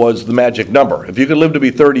 30 was the magic number. If you can live to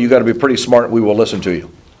be 30, you've got to be pretty smart, and we will listen to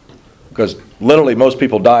you. Because literally most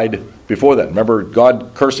people died before that. Remember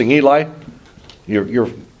God cursing Eli?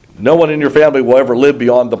 No one in your family will ever live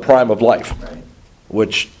beyond the prime of life. Right.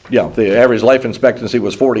 Which, the average life expectancy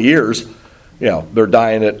was 40 years. They're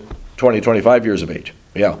dying at 20, 25 years of age.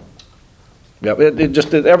 It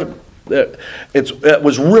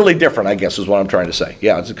was really different, I guess, is what I'm trying to say.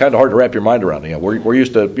 It's kind of hard to wrap your mind around. We're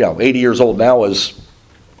used to, 80 years old now is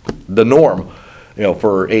the norm,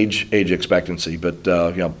 for age expectancy. But,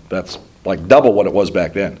 that's like double what it was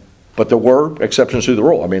back then. But there were exceptions to the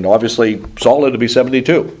rule. I mean, obviously, Saul lived to be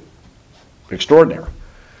 72. Extraordinary.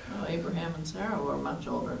 Well, Abraham and Sarah were much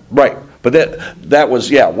older. Right. But that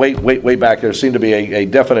was, way back. There seemed to be a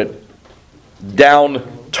definite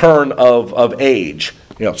downturn of age.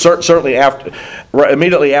 Certainly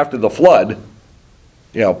immediately after the flood,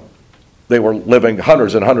 they were living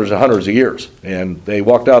hundreds and hundreds and hundreds of years. And they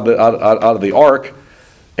walked out of the ark,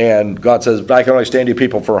 and God says, I can only stand you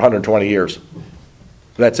people for 120 years.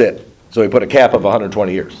 That's it. So he put a cap of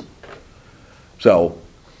 120 years. So,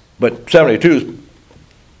 but 72 is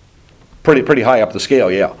pretty high up the scale,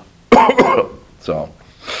 So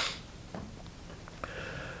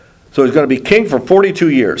he's going to be king for 42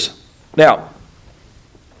 years. Now,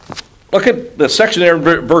 look at the section there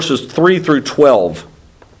in verses 3 through 12.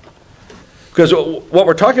 Because what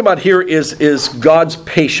we're talking about here is God's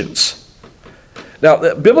patience.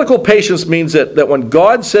 Now, biblical patience means that when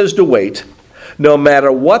God says to wait, no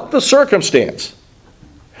matter what the circumstance,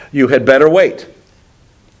 you had better wait.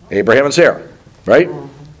 Abraham and Sarah, right?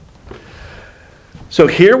 So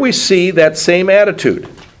here we see that same attitude.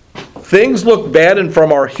 Things look bad, and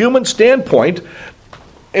from our human standpoint,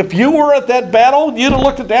 if you were at that battle, you'd have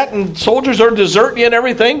looked at that, and soldiers are deserting you and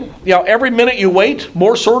everything. Every minute you wait,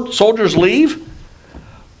 more soldiers leave.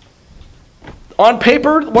 On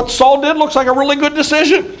paper, what Saul did looks like a really good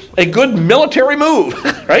decision. a good military move,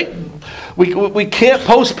 right? We can't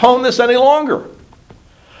postpone this any longer.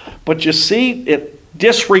 But you see, it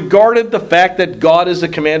disregarded the fact that God is the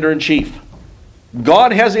commander-in-chief.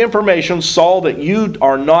 God has information, Saul, that you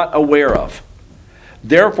are not aware of.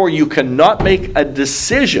 Therefore, you cannot make a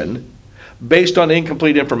decision based on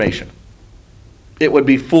incomplete information. It would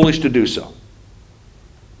be foolish to do so.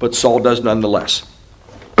 But Saul does nonetheless.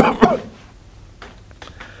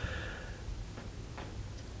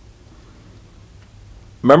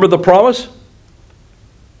 Remember the promise?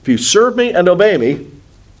 If you serve me and obey me,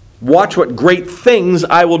 watch what great things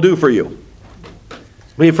I will do for you.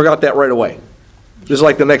 He forgot that right away. Just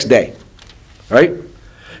like the next day. Right?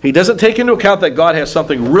 He doesn't take into account that God has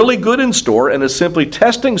something really good in store and is simply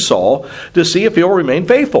testing Saul to see if he'll remain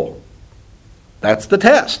faithful. That's the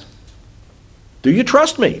test. Do you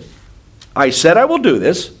trust me? I said I will do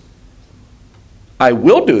this. I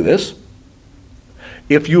will do this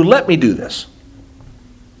if you let me do this.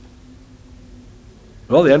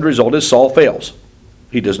 Well, the end result is Saul fails.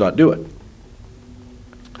 He does not do it.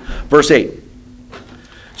 Verse 8.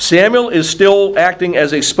 Samuel is still acting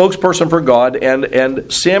as a spokesperson for God,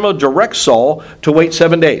 and Samuel directs Saul to wait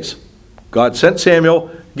 7 days. God sent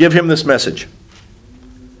Samuel, give him this message.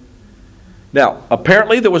 Now,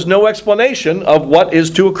 apparently there was no explanation of what is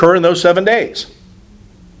to occur in those 7 days.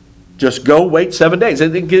 Just go wait 7 days.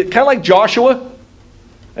 Kind of like Joshua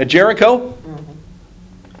at Jericho.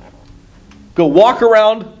 Go walk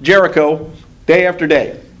around Jericho day after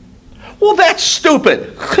day. Well, that's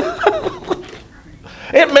stupid.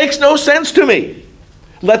 It makes no sense to me.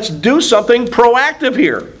 Let's do something proactive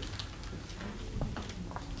here.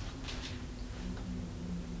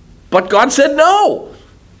 But God said no.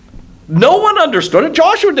 No one understood it.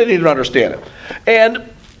 Joshua didn't even understand it.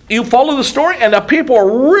 And you follow the story, and the people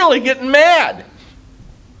are really getting mad.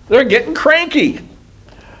 They're getting cranky.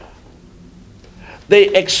 They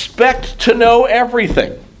expect to know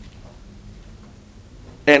everything.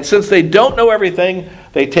 And since they don't know everything,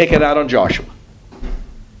 they take it out on Joshua.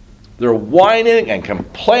 They're whining and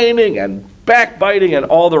complaining and backbiting and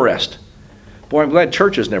all the rest. Boy, I'm glad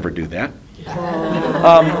churches never do that.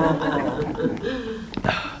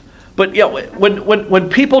 But when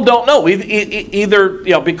people don't know,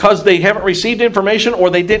 either because they haven't received information or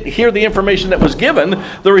they didn't hear the information that was given,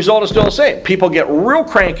 the result is still the same. People get real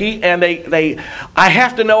cranky and they I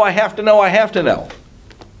have to know, I have to know, I have to know.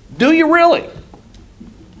 Do you really?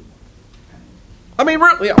 I mean,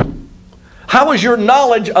 really, how is your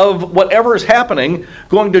knowledge of whatever is happening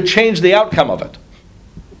going to change the outcome of it?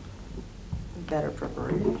 Better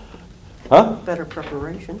preparation. Huh? Better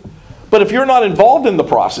preparation. But if you're not involved in the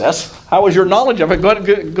process, how is your knowledge of it going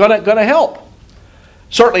to help?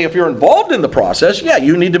 Certainly, if you're involved in the process, yeah,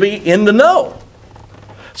 you need to be in the know.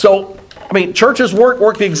 So, I mean, churches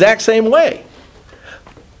work the exact same way.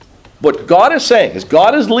 What God is saying is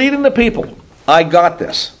God is leading the people. I got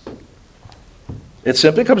this. It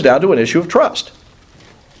simply comes down to an issue of trust.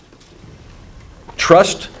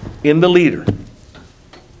 Trust in the leader.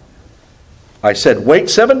 I said, wait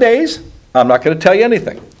 7 days. I'm not going to tell you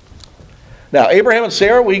anything. Now, Abraham and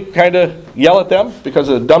Sarah, we kind of yell at them because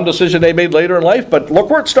of the dumb decision they made later in life, but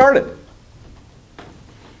look where it started.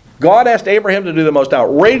 God asked Abraham to do the most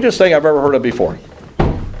outrageous thing I've ever heard of before.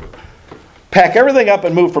 Pack everything up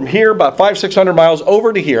and move from here about 500-600 miles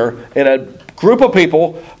over to here in a group of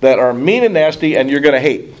people that are mean and nasty and you're going to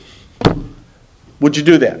hate. Would you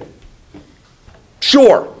do that?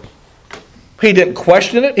 Sure. He didn't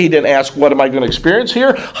question it. He didn't ask, what am I going to experience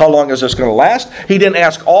here? How long is this going to last? He didn't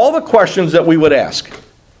ask all the questions that we would ask.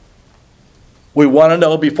 We want to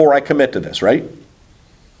know before I commit to this, right?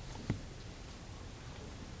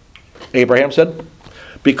 Abraham said,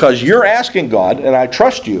 because you're asking God and I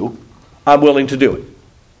trust you, I'm willing to do it.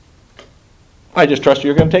 I just trust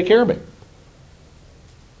you're going to take care of me.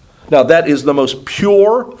 Now, that is the most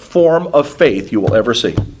pure form of faith you will ever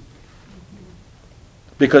see.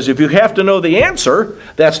 Because if you have to know the answer,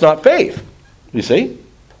 that's not faith. You see?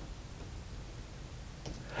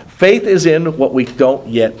 Faith is in what we don't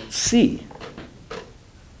yet see.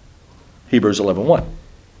 Hebrews 11:1.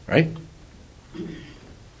 Right?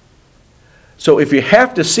 So if you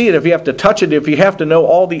have to see it, if you have to touch it, if you have to know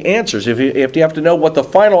all the answers, if you have to know what the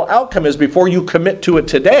final outcome is before you commit to it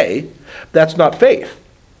today, that's not faith.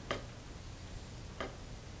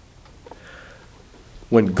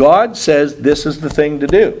 When God says this is the thing to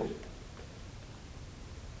do,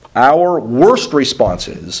 our worst response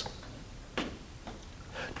is,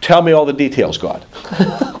 tell me all the details, God.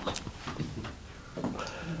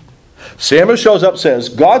 Samuel shows up, says,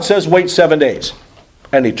 God says wait 7 days.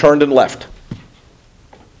 And he turned and left.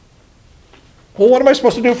 Well, what am I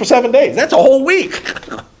supposed to do for 7 days? That's a whole week.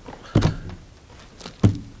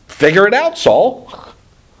 Figure it out, Saul.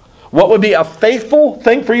 What would be a faithful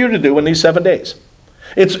thing for you to do in these 7 days?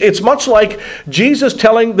 It's much like Jesus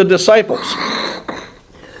telling the disciples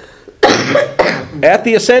at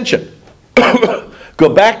the ascension, go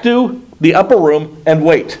back to the upper room and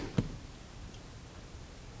wait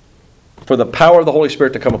for the power of the Holy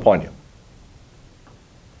Spirit to come upon you.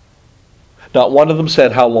 Not one of them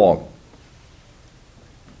said how long.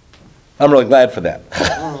 I'm really glad for that.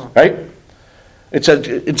 Right?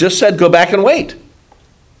 It just said go back and wait.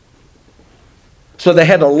 So they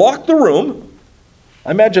had to lock the room.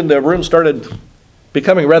 I imagine the room started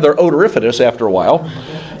becoming rather odoriferous after a while.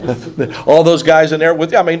 All those guys in there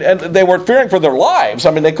and they were fearing for their lives.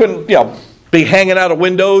 They couldn't, be hanging out of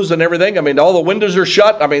windows and everything. All the windows are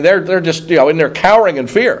shut. They're just, in there cowering in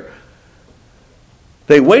fear.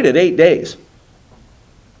 They waited 8 days.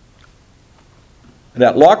 In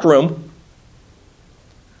that locked room,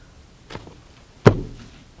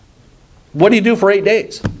 what do you do for 8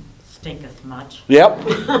 days? Stinketh much. Yep.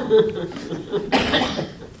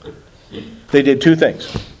 They did two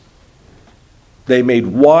things. They made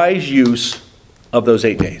wise use of those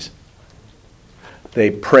 8 days. They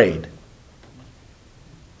prayed.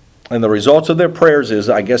 And the results of their prayers is,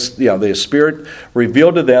 the Spirit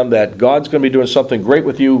revealed to them that God's going to be doing something great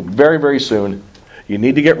with you very, very soon. You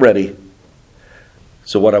need to get ready.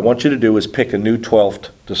 So what I want you to do is pick a new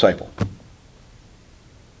 12th disciple.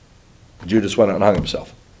 Judas went out and hung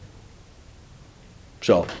himself.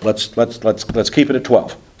 So let's keep it at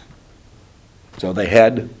 12. So they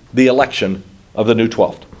had the election of the new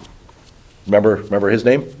 12th. Remember his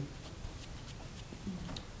name?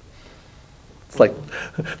 It's like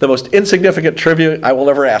the most insignificant trivia I will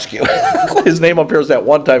ever ask you. His name appears that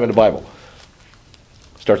one time in the Bible.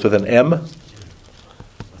 Starts with an M.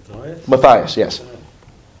 Matthias, yes.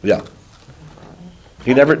 Yeah.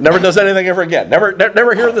 He never does anything ever again.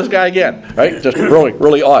 Never hear this guy again. Right? Just really,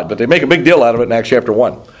 really odd. But they make a big deal out of it in Acts chapter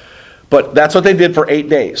 1. But that's what they did for 8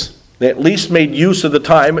 days. They at least made use of the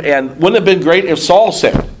time. And wouldn't it have been great if Saul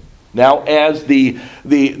said, now as the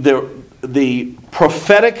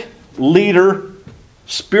prophetic leader,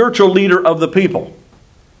 spiritual leader of the people,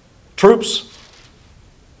 troops,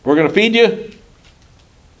 we're going to feed you.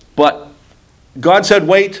 But God said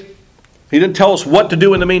wait. He didn't tell us what to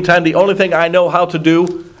do in the meantime. The only thing I know how to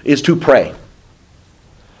do is to pray.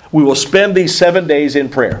 We will spend these 7 days in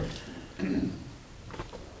prayer.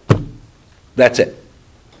 That's it.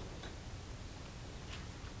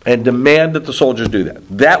 And demand that the soldiers do that.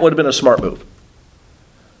 That would have been a smart move.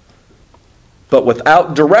 But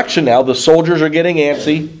without direction now, the soldiers are getting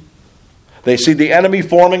antsy. They see the enemy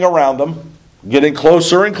forming around them, getting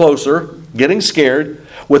closer and closer, getting scared.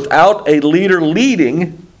 Without a leader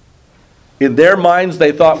leading, in their minds,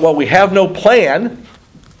 they thought, well, we have no plan.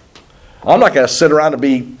 I'm not going to sit around and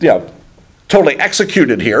be totally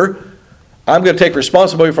executed here. I'm going to take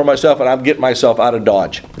responsibility for myself, and I'm getting myself out of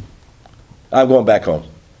Dodge. I'm going back home.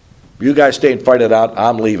 You guys stay and fight it out.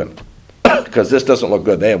 I'm leaving. Because this doesn't look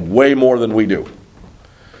good. They have way more than we do.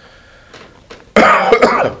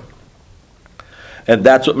 And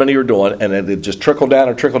that's what many are doing. And it just trickled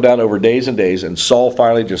down over days and days. And Saul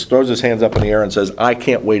finally just throws his hands up in the air and says, I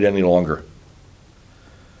can't wait any longer.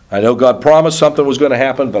 I know God promised something was going to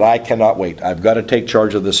happen, but I cannot wait. I've got to take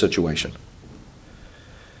charge of this situation.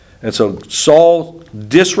 And so Saul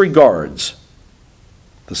disregards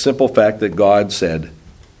the simple fact that God said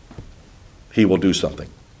he will do something.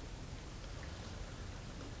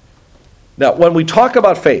 Now, when we talk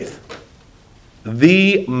about faith,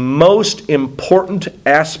 the most important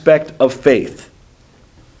aspect of faith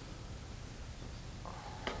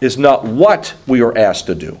is not what we are asked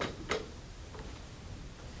to do.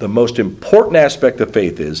 The most important aspect of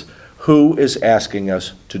faith is who is asking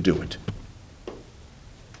us to do it.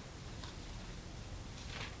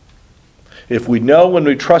 If we know when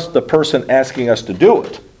we trust the person asking us to do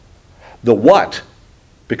it, the what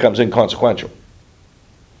becomes inconsequential.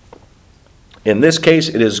 In this case,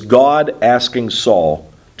 it is God asking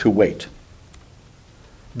Saul to wait.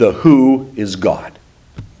 The who is God.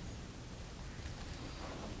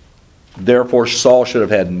 Therefore, Saul should have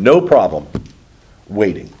had no problem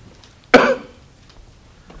waiting.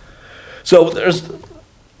 So there's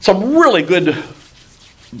some really good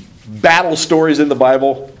battle stories in the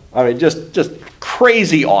Bible. I mean, just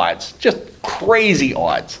crazy odds. Just crazy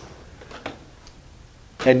odds.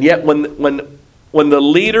 And yet when the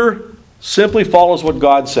leader simply follows what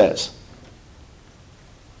God says,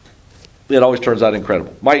 it always turns out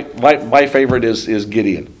incredible. My favorite is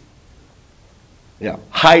Gideon. Yeah,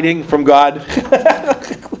 hiding from God.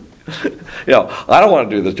 I don't want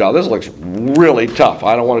to do this job. This looks really tough.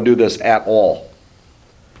 I don't want to do this at all.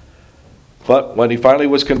 But when he finally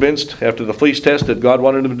was convinced after the fleece test that God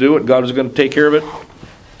wanted him to do it, God was going to take care of it,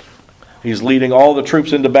 he's leading all the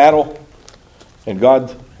troops into battle, and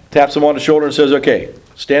God taps him on the shoulder and says, okay,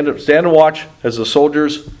 stand and watch as the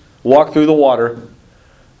soldiers walk through the water.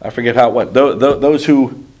 I forget how it went. Those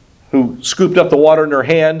who scooped up the water in their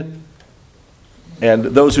hand, and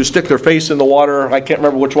those who stick their face in the water, I can't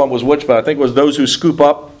remember which one was which, but I think it was those who scoop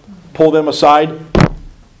up, pull them aside.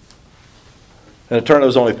 And it turned out it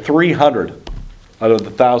was only 300 out of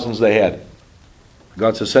the thousands they had.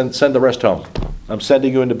 God says, send the rest home. I'm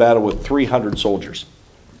sending you into battle with 300 soldiers.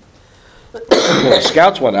 Well, the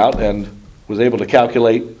scouts went out and was able to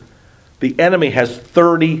calculate the enemy has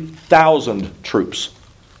 30,000 troops.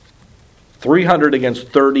 300 against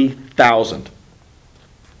 30,000.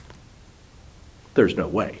 There's no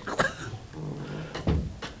way.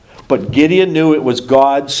 But Gideon knew it was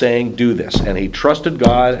God saying, do this. And he trusted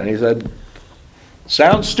God, and he said,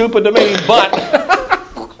 sounds stupid to me, but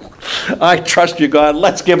I trust you, God.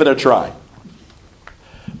 Let's give it a try.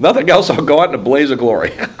 Nothing else, I'll go out in a blaze of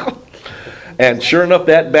glory. And sure enough,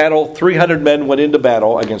 that battle, 300 men went into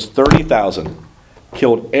battle against 30,000,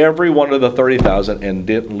 killed every one of the 30,000, and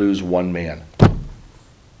didn't lose one man.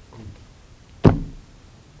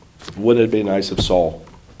 Wouldn't it be nice if Saul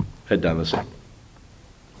had done the same?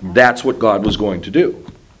 That's what God was going to do.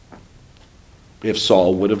 If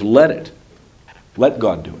Saul would have let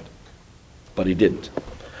God do it. But he didn't.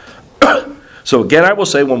 So again, I will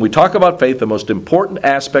say, when we talk about faith, the most important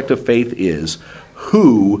aspect of faith is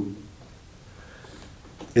who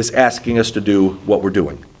is asking us to do what we're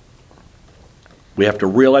doing. We have to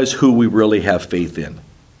realize who we really have faith in.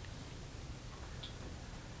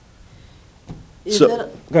 Is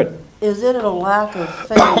it a lack of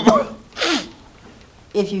faith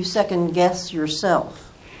if you second guess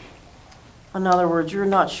yourself? In other words, you're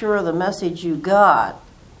not sure of the message you got,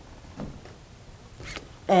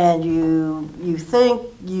 and you think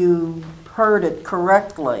you heard it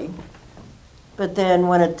correctly, but then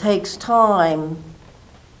when it takes time,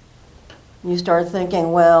 you start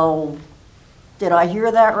thinking, well, did I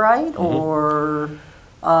hear that right? Mm-hmm. Or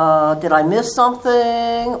did I miss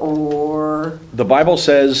something? Or the Bible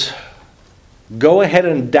says, go ahead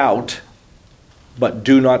and doubt, but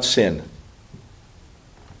do not sin.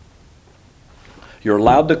 You're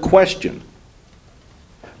allowed to question.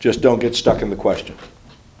 Just don't get stuck in the question.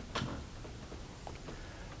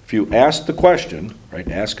 If you ask the question, right,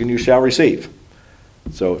 ask and you shall receive.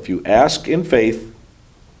 So if you ask in faith,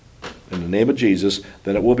 in the name of Jesus,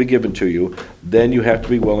 then it will be given to you. Then you have to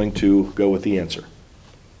be willing to go with the answer.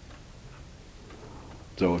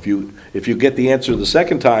 So if you get the answer the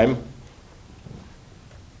second time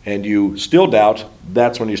and you still doubt,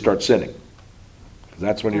 that's when you start sinning.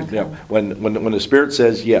 That's when when the Spirit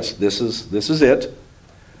says, yes, this is it,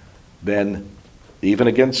 then even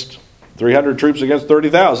against 300 troops against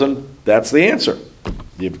 30,000, that's the answer.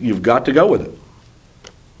 You've got to go with it.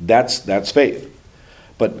 That's faith.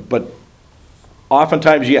 But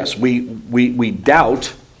oftentimes, yes, we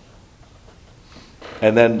doubt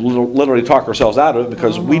and then literally talk ourselves out of it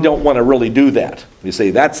because we don't want to really do that. You see,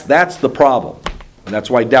 that's the problem. And that's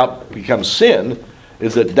why doubt becomes sin,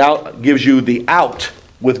 is that doubt gives you the out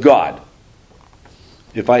with God.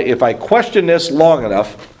 If I question this long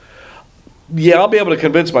enough, I'll be able to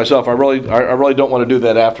convince myself I really don't want to do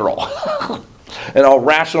that after all. And I'll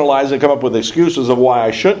rationalize and come up with excuses of why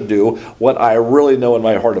I shouldn't do what I really know in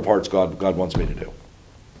my heart of hearts God wants me to do.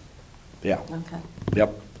 Yeah. Okay.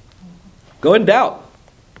 Yep. Go in doubt.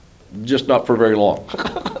 Just not for very long.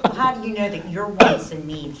 How do you know that your wants and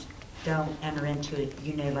needs don't enter into it?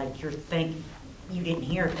 You know, like you didn't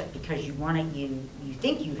hear it, but because you want it, you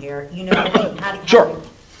think you hear it. You know what I mean? Sure.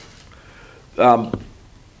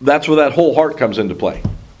 That's where that whole heart comes into play.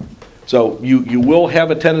 So you will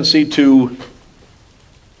have a tendency to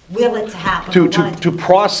will it to happen to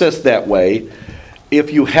process that way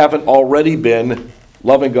if you haven't already been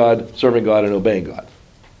loving God, serving God, and obeying God.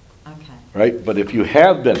 Okay. Right? But if you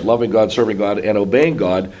have been loving God, serving God, and obeying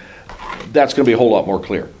God, that's going to be a whole lot more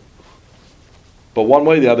clear. But one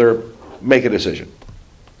way or the other, make a decision.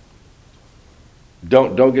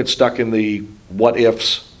 Don't get stuck in the what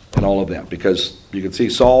ifs and all of that, because you can see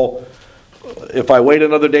Saul, if I wait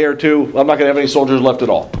another day or two, I'm not going to have any soldiers left at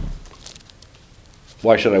all.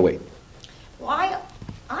 Why should I wait? Well,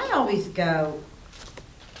 I always go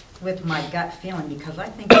with my gut feeling, because I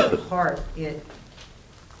think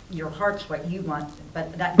your heart's what you want,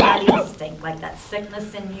 but that gut instinct, like that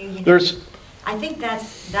sickness in you, I think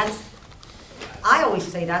that's I always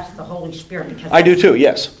say that's the Holy Spirit, because I do too,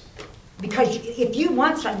 yes. because if you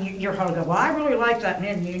want something, your heart will go, well, I really like that,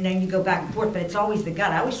 and then you go back and forth, but it's always the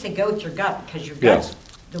gut. I always say go with your gut, because your gut's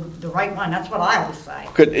the right one. That's what I always say.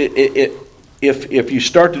 If you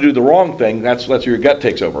start to do the wrong thing, that's where your gut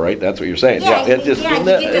takes over, right? That's what you're saying. You get the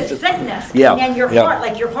sickness, and then your heart,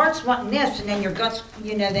 like your heart's wanting this, and then your gut's,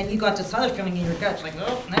 then you got this other feeling in your gut's like,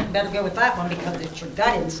 oh, I better go with that one because it's your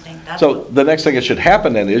gut instinct. So the next thing that should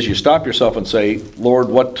happen then is you stop yourself and say, Lord,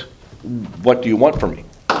 what do you want from me?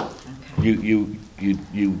 Okay.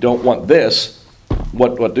 You don't want this.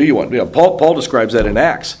 What do you want? Paul describes that in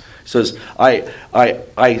Acts. He says,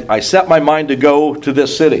 I set my mind to go to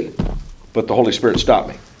this city, but the Holy Spirit stopped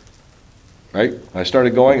me. Right? I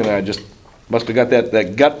started going, and I just must have got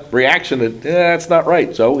that gut reaction that it's not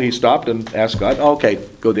right. So he stopped and asked God, okay,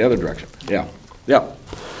 go the other direction. Yeah.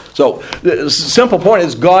 So the simple point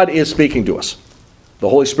is God is speaking to us. The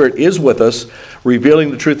Holy Spirit is with us,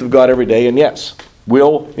 revealing the truth of God every day, and yes,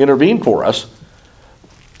 will intervene for us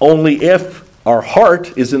only if our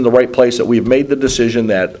heart is in the right place, that we've made the decision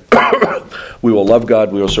that we will love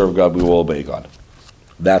God, we will serve God, we will obey God.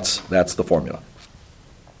 That's the formula.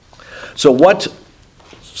 So what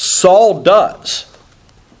Saul does,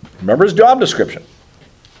 remember his job description: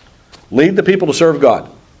 lead the people to serve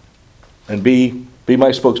God and be my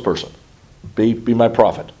spokesperson, be my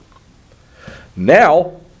prophet.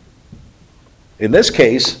 Now, in this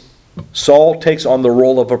case, Saul takes on the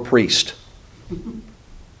role of a priest.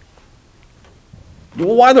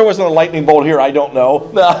 Why there wasn't a lightning bolt here, I don't know.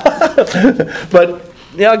 But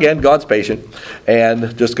again, God's patient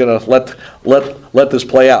and just going to let this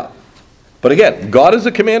play out. But again, God is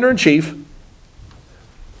the commander-in-chief.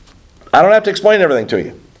 I don't have to explain everything to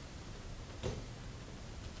you.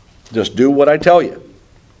 Just do what I tell you.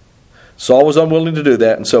 Saul was unwilling to do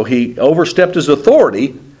that, and so he overstepped his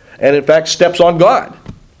authority and in fact steps on God.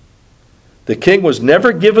 The king was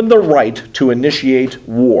never given the right to initiate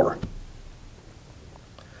war.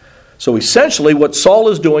 So essentially what Saul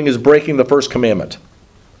is doing is breaking the first commandment.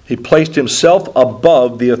 He placed himself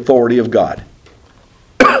above the authority of God.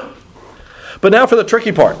 But now for the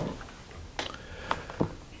tricky part.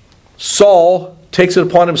 Saul takes it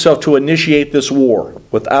upon himself to initiate this war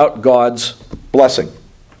without God's blessing,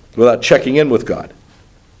 without checking in with God.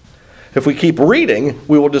 If we keep reading,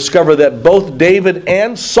 we will discover that both David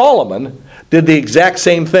and Solomon did the exact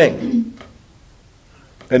same thing.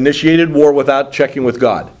 Initiated war without checking with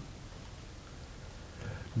God.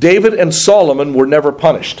 David and Solomon were never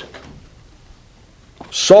punished.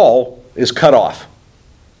 Saul is cut off.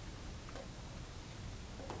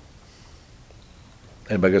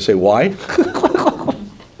 Anybody going to say why?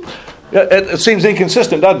 It seems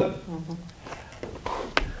inconsistent, doesn't it?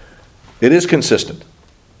 It is consistent.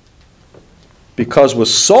 Because with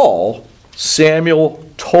Saul, Samuel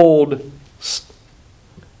told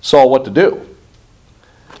Saul what to do.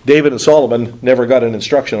 David and Solomon never got an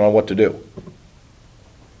instruction on what to do.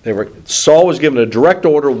 Saul was given a direct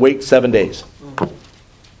order, wait 7 days.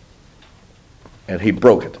 And he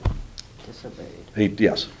broke it. Disobeyed.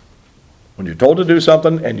 Yes. When you're told to do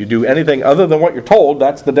something and you do anything other than what you're told,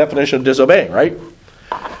 that's the definition of disobeying, right?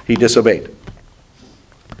 He disobeyed.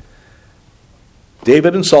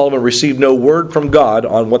 David and Solomon received no word from God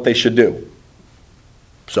on what they should do.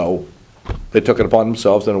 So they took it upon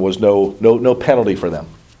themselves, and there was no penalty for them.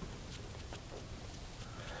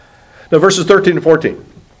 Now verses 13 and 14.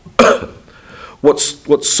 What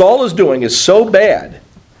Saul is doing is so bad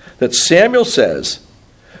that Samuel says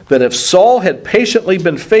that if Saul had patiently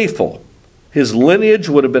been faithful, his lineage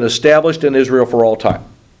would have been established in Israel for all time.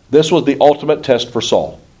 This was the ultimate test for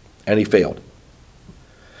Saul, and he failed.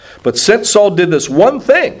 But since Saul did this one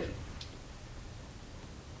thing,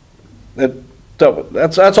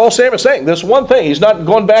 that's all Sam is saying. This one thing. He's not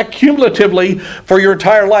going back cumulatively for your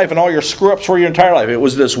entire life and all your screw-ups for your entire life. It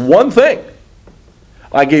was this one thing.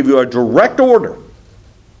 I gave you a direct order,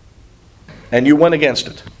 and you went against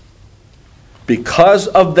it. Because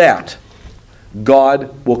of that,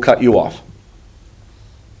 God will cut you off.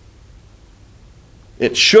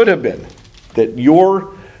 It should have been that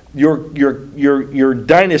your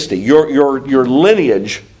dynasty, your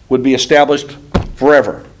lineage would be established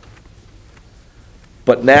forever.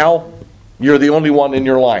 But now you're the only one in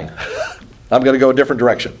your line. I'm going to go a different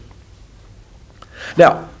direction.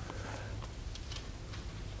 Now,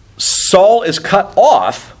 Saul is cut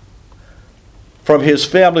off from his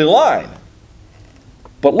family line.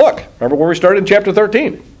 But look, remember where we started in chapter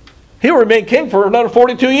 13. He'll remain king for another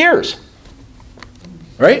 42 years.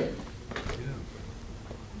 Right?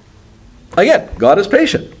 Again, God is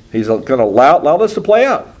patient. He's going to allow this to play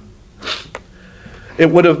out.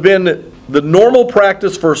 It would have been the normal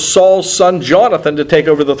practice for Saul's son Jonathan to take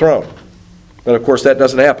over the throne. But of course that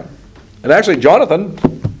doesn't happen. And actually Jonathan,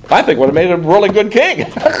 I think, would have made a really good king.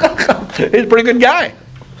 He's a pretty good guy,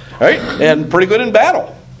 right? And pretty good in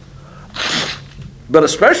battle. But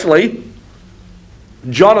especially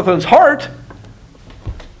Jonathan's heart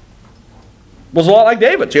was a lot like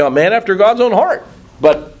David's, a man after God's own heart.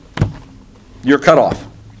 But you're cut off.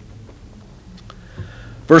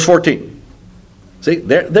 Verse 14. See,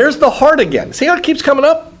 there's the heart again. See how it keeps coming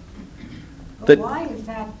up? But why is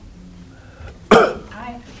that?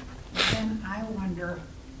 I wonder,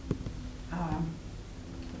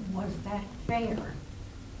 was that fair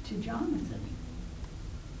to Jonathan?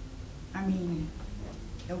 I mean,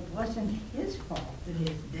 it wasn't his fault that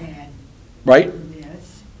his dad Right? did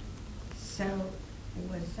this. So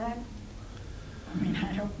was that? I mean,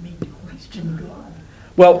 I don't mean to question God.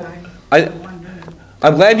 Well, I wonder,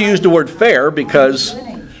 I'm glad you used the word fair because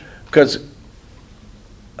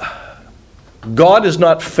God is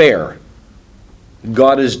not fair.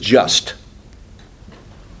 God is just.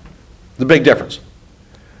 The big difference.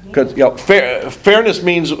 Because fairness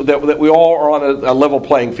means that we all are on a level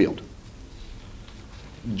playing field.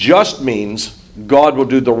 Just means God will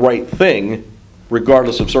do the right thing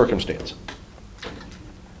regardless of circumstance.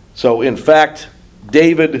 So in fact,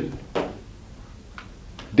 David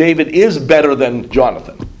is better than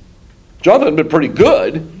Jonathan. Jonathan had been pretty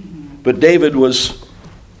good, but David was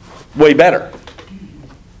way better.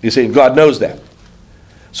 You see, God knows that.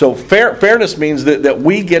 So fairness means that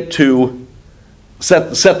we get to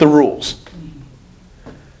set the rules.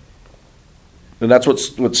 And that's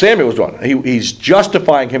what Samuel was doing. He's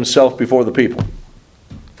justifying himself before the people.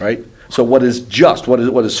 Right? So what is just? What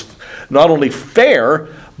is not only fair,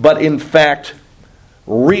 but in fact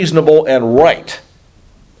reasonable and right.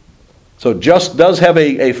 So just does have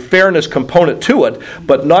a fairness component to it,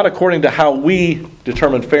 but not according to how we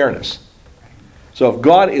determine fairness. So if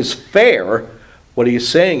God is fair, what he's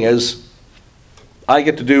saying is, I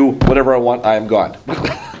get to do whatever I want, I am God.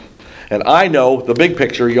 And I know the big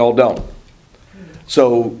picture, y'all don't.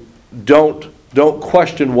 So don't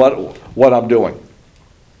question what I'm doing.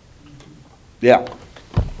 Yeah.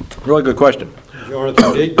 Really good question.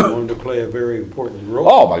 Jonathan did go on to play a very important role.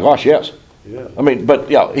 Oh my gosh, yes. Yeah. I mean, but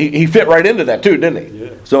yeah, he fit right into that too, didn't he? Yeah.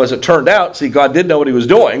 So as it turned out, see, God did know what he was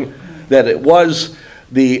doing, that it was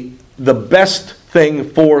the best thing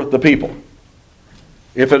for the people.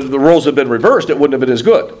 If the roles had been reversed, it wouldn't have been as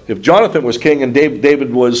good. If Jonathan was king and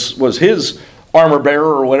David was his armor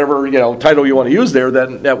bearer or whatever title you want to use there,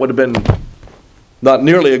 then that would have been not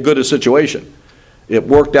nearly as good a situation. It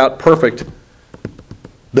worked out perfect,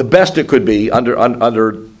 the best it could be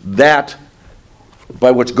under that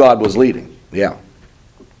by which God was leading. Yeah.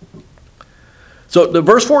 So the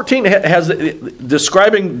verse 14 has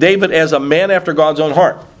describing David as a man after God's own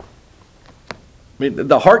heart. I mean,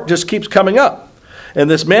 the heart just keeps coming up. And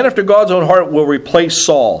this man after God's own heart will replace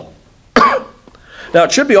Saul. Now,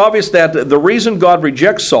 it should be obvious that the reason God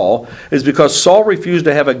rejects Saul is because Saul refused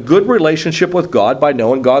to have a good relationship with God by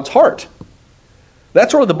knowing God's heart.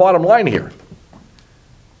 That's sort of the bottom line here.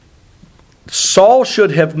 Saul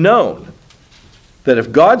should have known that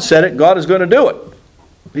if God said it, God is going to do it.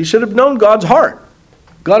 He should have known God's heart.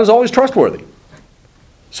 God is always trustworthy.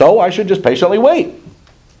 So I should just patiently wait.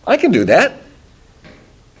 I can do that.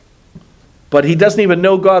 But he doesn't even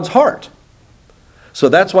know God's heart. So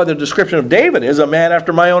that's why the description of David is a man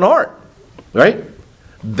after my own heart. Right?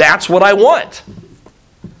 That's what I want.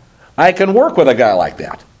 I can work with a guy like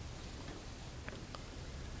that.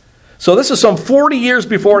 So this is some 40 years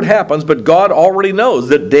before it happens, but God already knows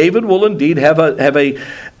that David will indeed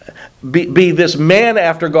be this man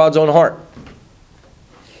after God's own heart.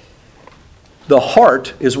 The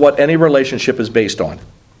heart is what any relationship is based on.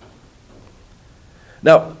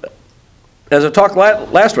 Now, as I talked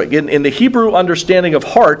last week, in the Hebrew understanding of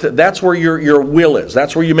heart, that's where your will is.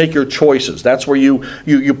 That's where you make your choices. That's where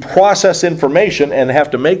you process information and have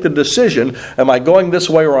to make the decision, am I going this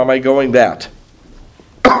way or am I going that?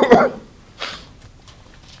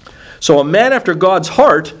 So a man after God's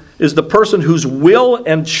heart is the person whose will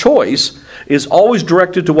and choice is always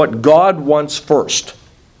directed to what God wants first.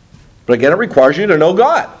 But again, it requires you to know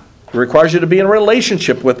God. It requires you to be in a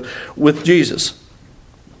relationship with Jesus.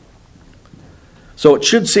 So it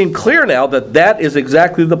should seem clear now that is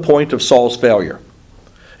exactly the point of Saul's failure.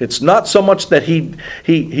 It's not so much that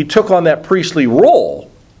he took on that priestly role.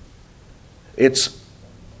 It's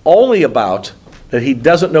only about that he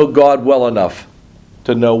doesn't know God well enough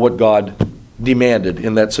to know what God demanded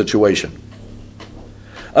in that situation.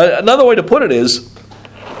 Another way to put it is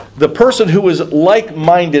the person who is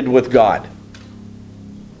like-minded with God.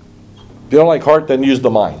 If you don't like heart, then use the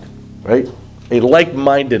mind, right? A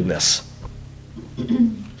like-mindedness.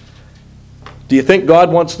 Do you think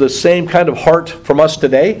God wants the same kind of heart from us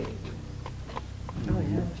today?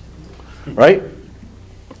 Right?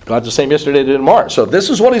 God's the same yesterday, today, and tomorrow. So this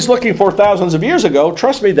is what he's looking for thousands of years ago.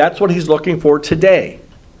 Trust me, that's what he's looking for today.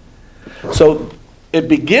 So it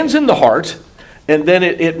begins in the heart, and then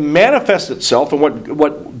it manifests itself. And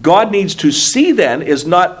what God needs to see then is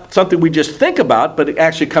not something we just think about, but it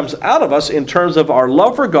actually comes out of us in terms of our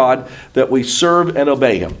love for God, that we serve and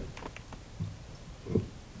obey him.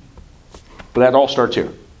 But that all starts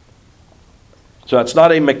here. So it's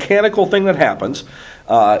not a mechanical thing that happens.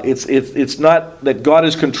 It's not that God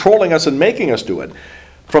is controlling us and making us do it.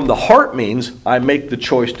 From the heart means I make the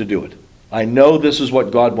choice to do it. I know this is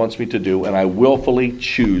what God wants me to do, and I willfully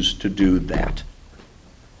choose to do that.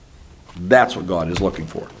 That's what God is looking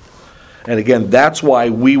for. And again, that's why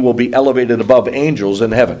we will be elevated above angels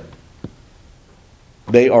in heaven.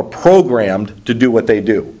 They are programmed to do what they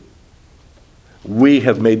do. We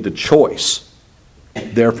have made the choice.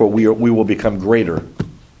 Therefore, we will become greater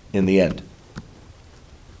in the end.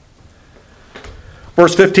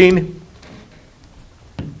 Verse 15.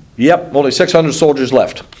 Yep, only 600 soldiers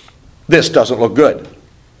left. This doesn't look good.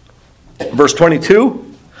 Verse 22.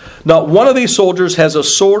 Not one of these soldiers has a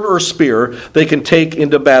sword or spear they can take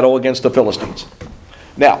into battle against the Philistines.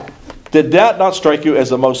 Now, did that not strike you as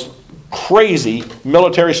the most crazy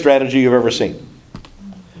military strategy you've ever seen?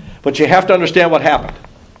 But you have to understand what happened.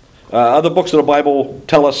 Other books of the Bible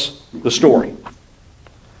tell us the story.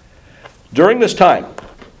 During this time,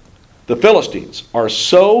 the Philistines there's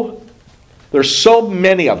so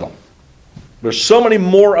many of them. There's so many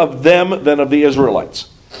more of them than of the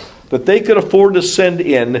Israelites, that they could afford to send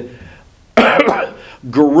in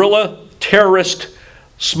guerrilla terrorist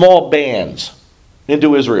small bands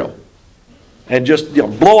into Israel and just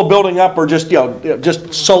blow a building up, or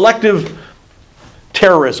just selective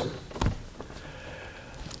terrorism.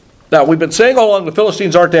 Now, we've been saying all along the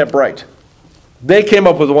Philistines aren't that bright. They came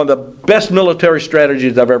up with one of the best military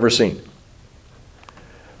strategies I've ever seen.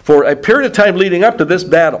 For a period of time leading up to this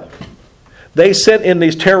battle, they sent in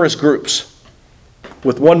these terrorist groups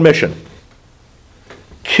with one mission: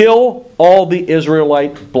 kill all the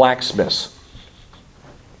Israelite blacksmiths.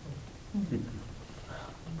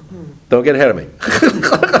 Don't get ahead of me.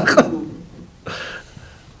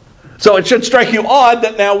 So it should strike you odd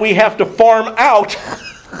that now we have to farm out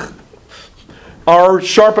our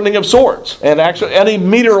sharpening of swords. And actually, any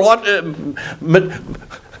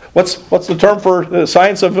what's the term for the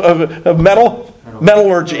science of metal?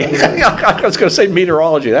 Metallurgy. I was going to say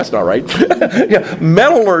meteorology. That's not right. Yeah,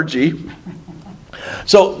 metallurgy.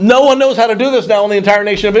 So no one knows how to do this now in the entire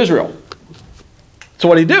nation of Israel. So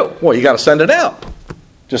what do? Well, you got to send it out.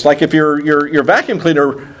 Just like if your vacuum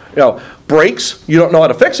cleaner breaks, you don't know how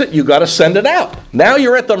to fix it, you got to send it out. Now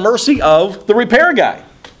you're at the mercy of the repair guy,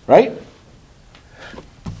 right?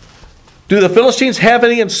 Do the Philistines have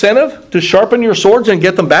any incentive to sharpen your swords and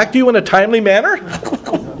get them back to you in a timely manner?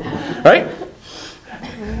 Right?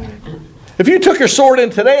 If you took your sword in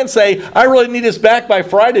today and say, I really need this back by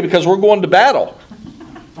Friday because we're going to battle.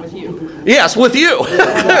 With you. Yes, with you.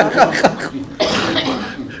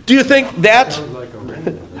 Do you think that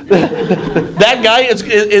guy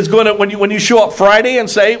is going to, when you show up Friday and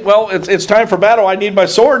say, well, it's time for battle, I need my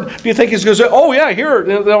sword, do you think he's going to say, oh yeah, here,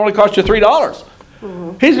 it only cost you $3?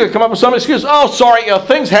 Mm-hmm. He's going to come up with some excuse. Oh, sorry,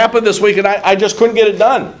 things happened this week and I just couldn't get it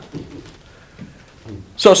done.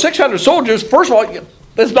 So 600 soldiers, first of all,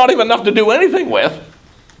 there's not even enough to do anything with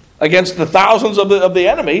against the thousands of the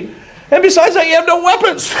enemy. And besides that, you have no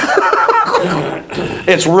weapons.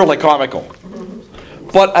 It's really comical.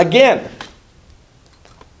 But again,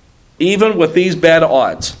 even with these bad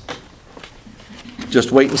odds,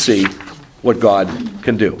 just wait and see what God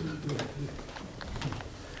can do.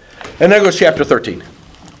 And there goes chapter 13.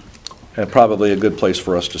 And probably a good place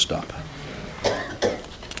for us to stop.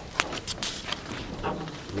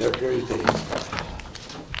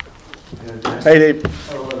 Hey, Dave.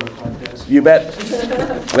 You bet.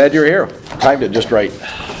 Glad you're here. Timed it just right.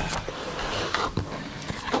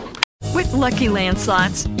 With Lucky Land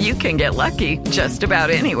Slots, you can get lucky just about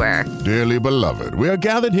anywhere. Dearly beloved, we are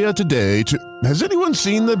gathered here today to... Has anyone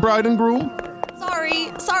seen the bride and groom?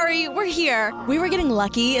 Sorry, we're here. We were getting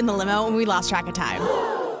lucky in the limo and we lost track of time.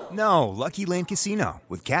 No, Lucky Land Casino,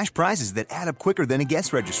 with cash prizes that add up quicker than a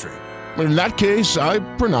guest registry. In that case, I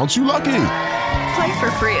pronounce you lucky. Play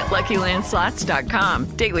for free at LuckyLandSlots.com.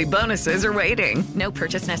 Daily bonuses are waiting. No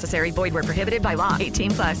purchase necessary. Void where prohibited by law.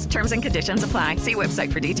 18+. Terms and conditions apply. See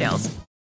website for details.